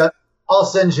 I'll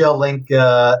send you a link,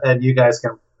 and you guys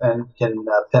can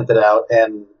pimp it out.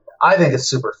 And I think it's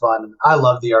super fun. I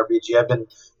love the RPG. I've been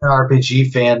an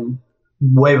RPG fan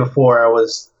way before I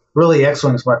was really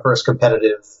X-Wing's my first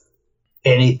competitive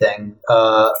anything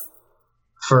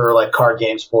for like card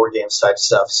games, board games type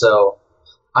stuff. So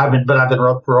I've been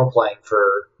role playing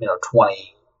for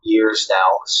 20 years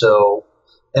now. So,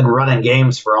 and running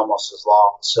games for almost as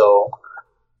long. So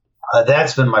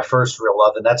that's been my first real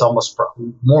love, and that's almost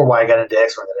more why I got into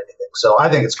X-Wing than anything. So I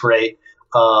think it's great.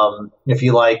 If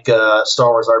you like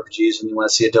Star Wars RPGs and you want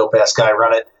to see a dope-ass guy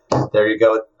run it, there you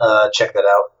go. Check that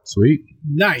out. Sweet.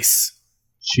 Nice.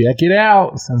 Check it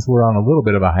out. Since we're on a little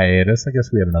bit of a hiatus, I guess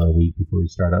we have another week before we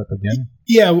start up again.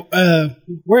 Yeah,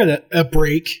 we're at a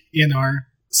break in our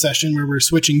session where we're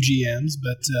switching GMs,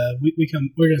 but we're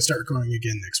going to start recording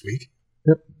again next week.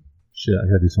 Yep. Shit, I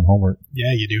gotta do some homework.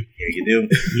 Yeah, you do. Yeah, you do.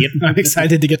 Yep. I'm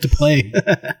excited to get to play.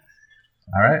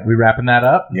 All right, we wrapping that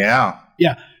up? Yeah.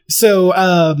 Yeah.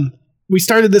 So we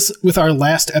started this with our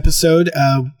last episode.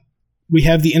 We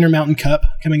have the Intermountain Cup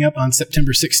coming up on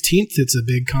September 16th. It's a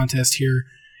big contest here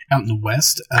out in the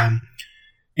West.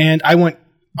 And I want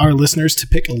our listeners to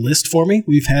pick a list for me.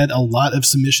 We've had a lot of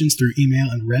submissions through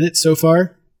email and Reddit so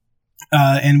far.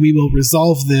 And we will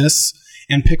resolve this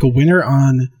and pick a winner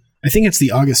on, I think it's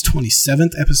the August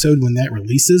 27th episode when that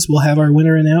releases. We'll have our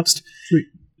winner announced. Sweet.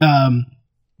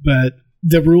 But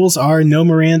the rules are no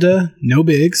Miranda, no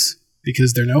Bigs,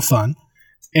 because they're no fun.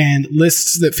 And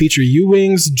lists that feature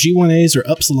U-Wings, G1As, or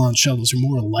Upsilon shuttles are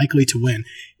more likely to win.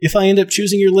 If I end up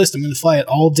choosing your list, I'm going to fly it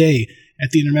all day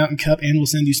at the Intermountain Cup, and we'll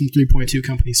send you some 3.2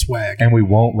 Company swag. And we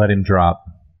won't let him drop.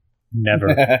 Never.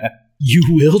 You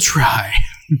will try.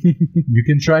 You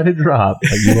can try to drop,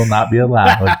 but you will not be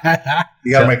allowed.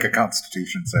 You got to make a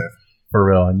Constitution save. For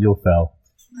real, and you'll fail.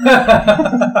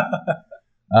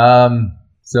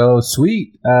 So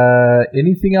sweet.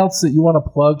 Anything else that you want to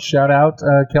plug, shout out,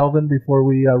 Kelvin, before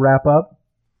we wrap up?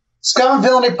 Scum and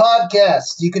Villainy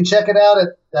Podcast. You can check it out at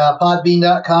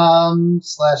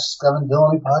podbean.com/Scum and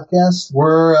Villainy Podcast.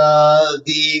 We're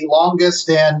the longest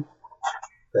and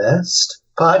best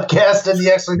podcast in the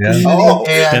X-Wing community. Oh,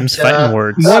 and, Them's fighting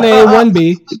words. 1A,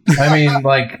 1B. I mean,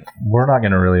 like, we're not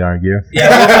going to really argue.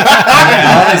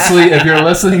 Yeah. Honestly, if you're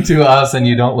listening to us and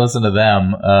you don't listen to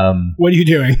them, What are you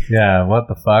doing? yeah, what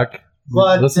the fuck?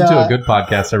 But, Listen to a good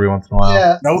podcast every once in a while.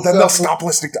 Yeah, No, then so- they'll stop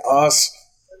listening to us.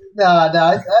 No,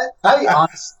 I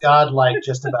honest to God like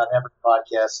just about every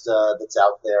podcast that's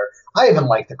out there. I even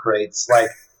like the crates. Like,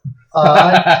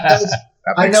 I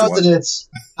know it's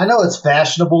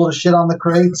fashionable to shit on the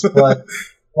crates, but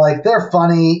like they're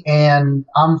funny, and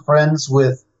I'm friends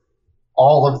with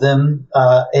all of them,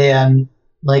 and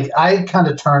like I kind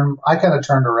of turned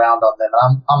around on them.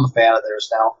 I'm a fan of theirs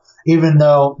now, even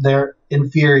though they're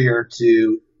inferior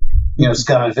to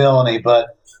Scum and Villainy,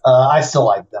 but I still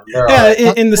like them. They're all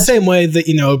right. In the same way that,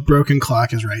 a broken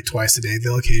clock is right twice a day,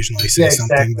 they'll occasionally say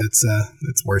something that's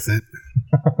worth it.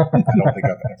 I don't think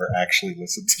I've ever actually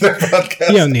listened to their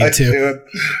podcast. You don't need to. do it.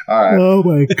 All right. Oh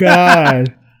my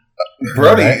God.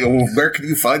 Brody, where can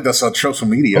you find us on social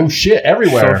media? Oh shit,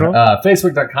 everywhere. Social?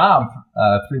 Facebook.com,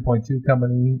 3.2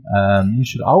 Company. You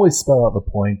should always spell out the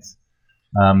point.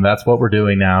 That's what we're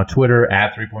doing now. Twitter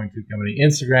at 3.2 Company.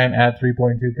 Instagram at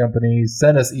 3.2 Company.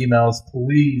 Send us emails,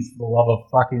 please, for the love of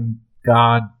fucking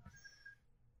God.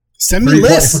 Send me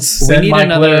lists. Send Mike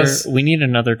lists. We need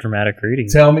another dramatic reading.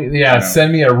 Tell me,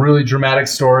 send me a really dramatic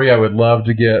story. I would love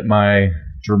to get my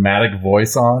dramatic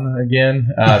voice on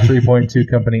again. 3.2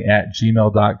 Company at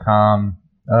gmail.com.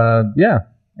 Yeah.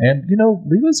 And,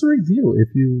 leave us a review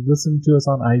if you listen to us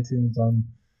on iTunes, on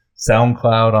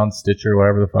SoundCloud, on Stitcher,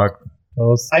 whatever the fuck.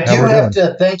 I do have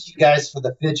to thank you guys for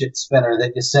the fidget spinner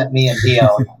that you sent me and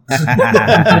Dion.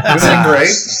 Was it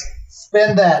great?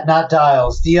 Spin that, not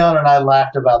dials. Dion and I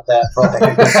laughed about that for like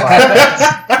a good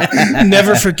 5 minutes.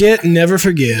 Never forget, never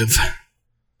forgive.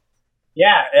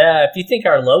 Yeah, if you think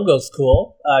our logo's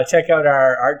cool, check out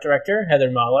our art director, Heather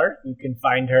Mahler. You can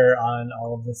find her on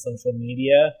all of the social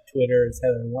media. Twitter is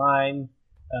Heather Line.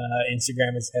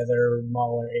 Instagram is Heather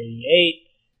Mahler88.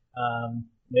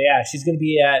 But yeah, she's going to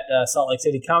be at Salt Lake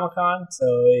City Comic Con. So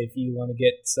if you want to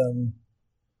get some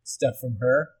stuff from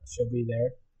her, she'll be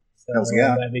there. So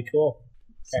that'd be cool.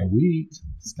 Okay. Sweet.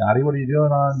 Scotty, what are you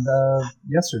doing on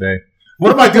yesterday?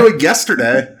 What am I doing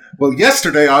yesterday? Well,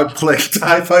 yesterday I played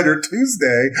TIE Fighter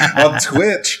Tuesday on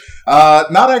Twitch.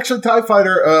 Not actually TIE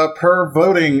Fighter, per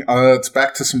voting. It's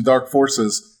back to some Dark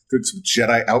Forces. Did some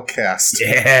Jedi Outcast.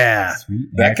 Yeah.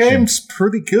 That game's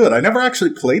pretty good. I never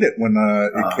actually played it when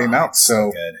it came out,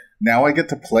 so now I get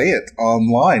to play it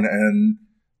online. And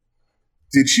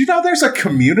did you know there's a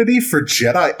community for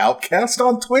Jedi Outcast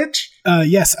on Twitch?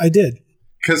 Yes, I did.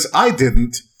 Because I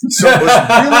didn't. So it was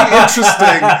really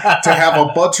interesting to have a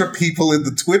bunch of people in the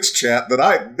Twitch chat that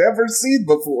I'd never seen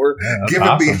before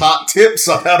giving me hot tips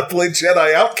on how to play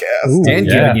Jedi Outcast. Ooh, and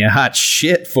giving you hot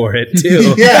shit for it,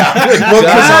 too. Yeah. Well,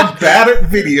 because I'm bad at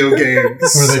video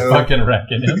games. Were they fucking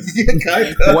wrecking him? Yeah, kind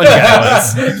of. One guy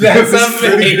was. That's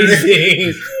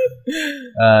amazing.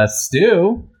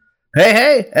 Stu?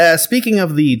 Hey, speaking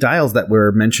of the dials that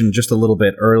were mentioned just a little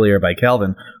bit earlier by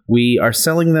Kelvin, we are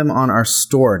selling them on our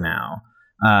store now.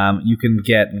 You can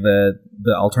get the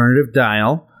alternative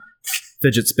dial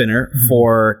fidget spinner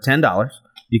for $10.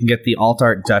 You can get the Alt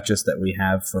Art Duchess that we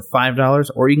have for $5,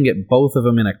 or you can get both of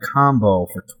them in a combo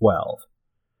for $12,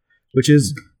 which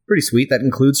is pretty sweet. That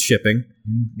includes shipping.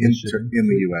 In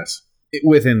the U.S.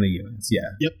 Within the U.S.,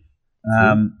 yeah. Yep.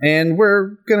 And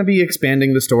we're going to be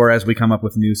expanding the store as we come up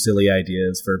with new silly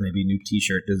ideas for maybe new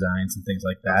T-shirt designs and things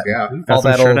like that. Yeah. All Got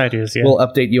some that shirt ideas, yeah. We'll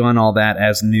update you on all that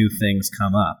as new things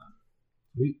come up.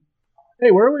 Sweet.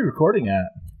 Hey, where are we recording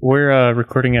at? We're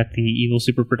recording at the Evil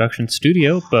Super Production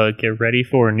Studio, but get ready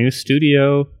for a new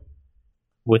studio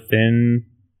within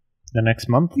the next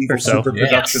month Evil or so. Super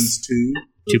Productions 2.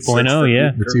 2.0,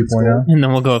 yeah. The 2.0? And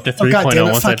then we'll go up to 3.0 God damn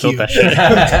it, once I fuck built you. that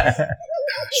shit.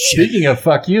 Speaking of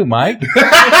fuck you, Mike. We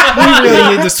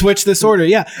really need to switch this order.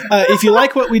 Yeah. If you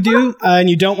like what we do and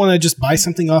you don't want to just buy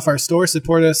something off our store,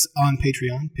 support us on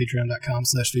Patreon,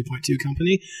 patreon.com/3.2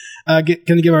 company.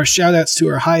 Going to give our shout outs to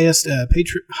our highest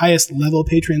level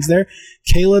patrons there.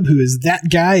 Caleb, who is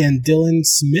that guy, and Dylan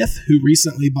Smith, who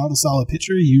recently bought us all a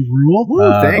picture. You rule.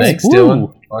 Thanks,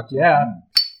 Dylan. Fuck yeah.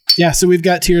 Yeah, so we've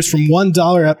got tiers from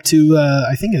 $1 up to,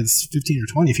 I think it's 15 or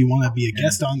 20 if you want to be a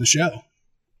guest on the show.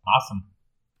 Awesome.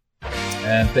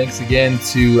 And thanks again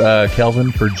to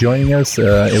Kelvin for joining us.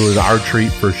 It was our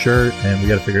treat for sure, and we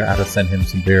got to figure out how to send him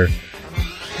some beer.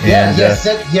 And,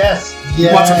 Yes. You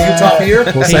want some Utah beer?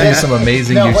 we'll send you some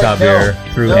amazing Utah beer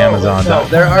through Amazon.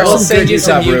 There are We'll some send good you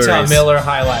some Utah breweries. Miller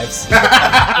High Lives.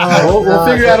 We'll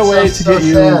figure out a way to get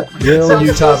you real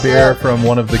Utah beer from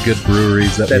one of the good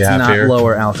breweries that we That's have not here.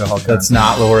 lower alcohol content. That's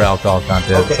not lower alcohol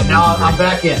content. Okay, Some now reason I'm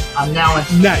back in. I'm now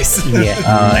in. Nice.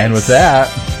 Yeah. and with that,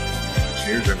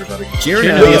 Cheers, everybody. Cheers.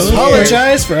 We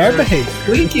apologize for our behavior.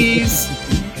 Twinkies.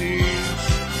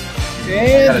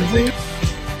 And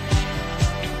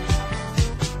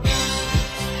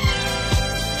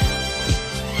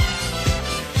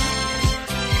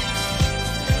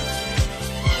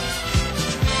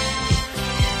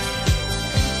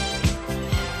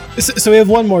so we have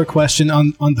one more question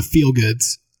on the feel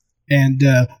goods, and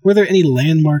were there any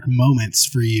landmark moments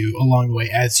for you along the way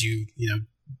as you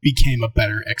became a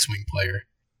better X-Wing player?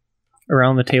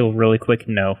 Around the table really quick,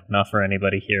 no, not for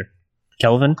anybody here.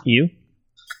 Kelvin, you?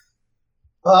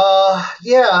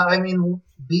 Yeah, I mean,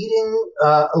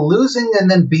 losing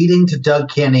and then beating to Doug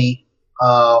Kenny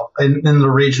in the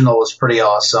regional was pretty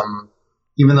awesome.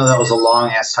 Even though that was a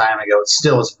long ass time ago, it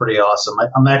still was pretty awesome.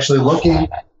 I'm actually looking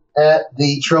at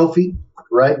the trophy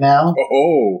right now.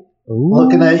 Oh.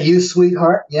 Looking at you,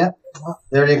 sweetheart. Yeah,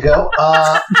 there you go.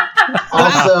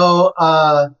 Also,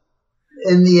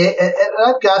 and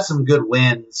I've got some good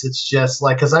wins. It's just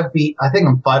like because I think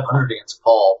I'm 500 against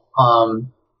Paul.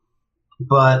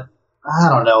 But I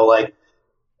don't know. Like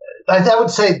I would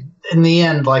say in the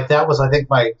end, like that was I think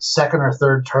my second or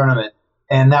third tournament,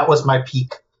 and that was my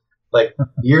peak. Like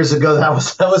years ago, that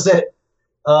was it.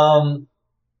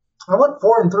 I went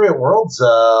 4-3 at Worlds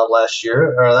last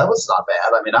year. That was not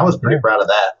bad. I mean, I was pretty proud of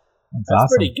that. that's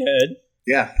awesome. Pretty good.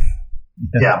 Yeah.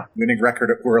 Yeah. Winning record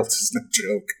at Worlds is no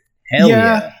joke. Hell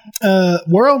yeah.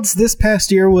 Worlds this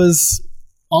past year was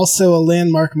also a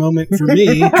landmark moment for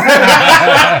me.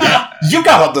 You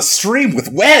got on the stream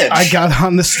with Wedge. I got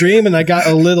on the stream and I got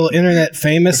a little internet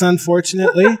famous,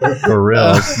 unfortunately. For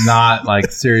real. It's not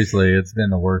like, seriously, it's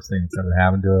been the worst thing that's ever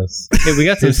happened to us. Hey, we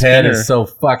got some His head spinner. is so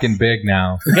fucking big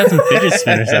now. We got some fidget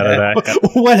spinners out of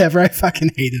that. Whatever, I fucking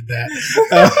hated that.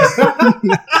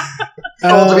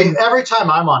 Well, I mean, every time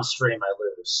I'm on stream, I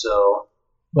lose. So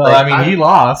Well, I mean, he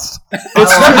lost. But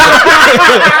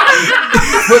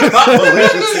not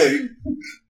maliciously.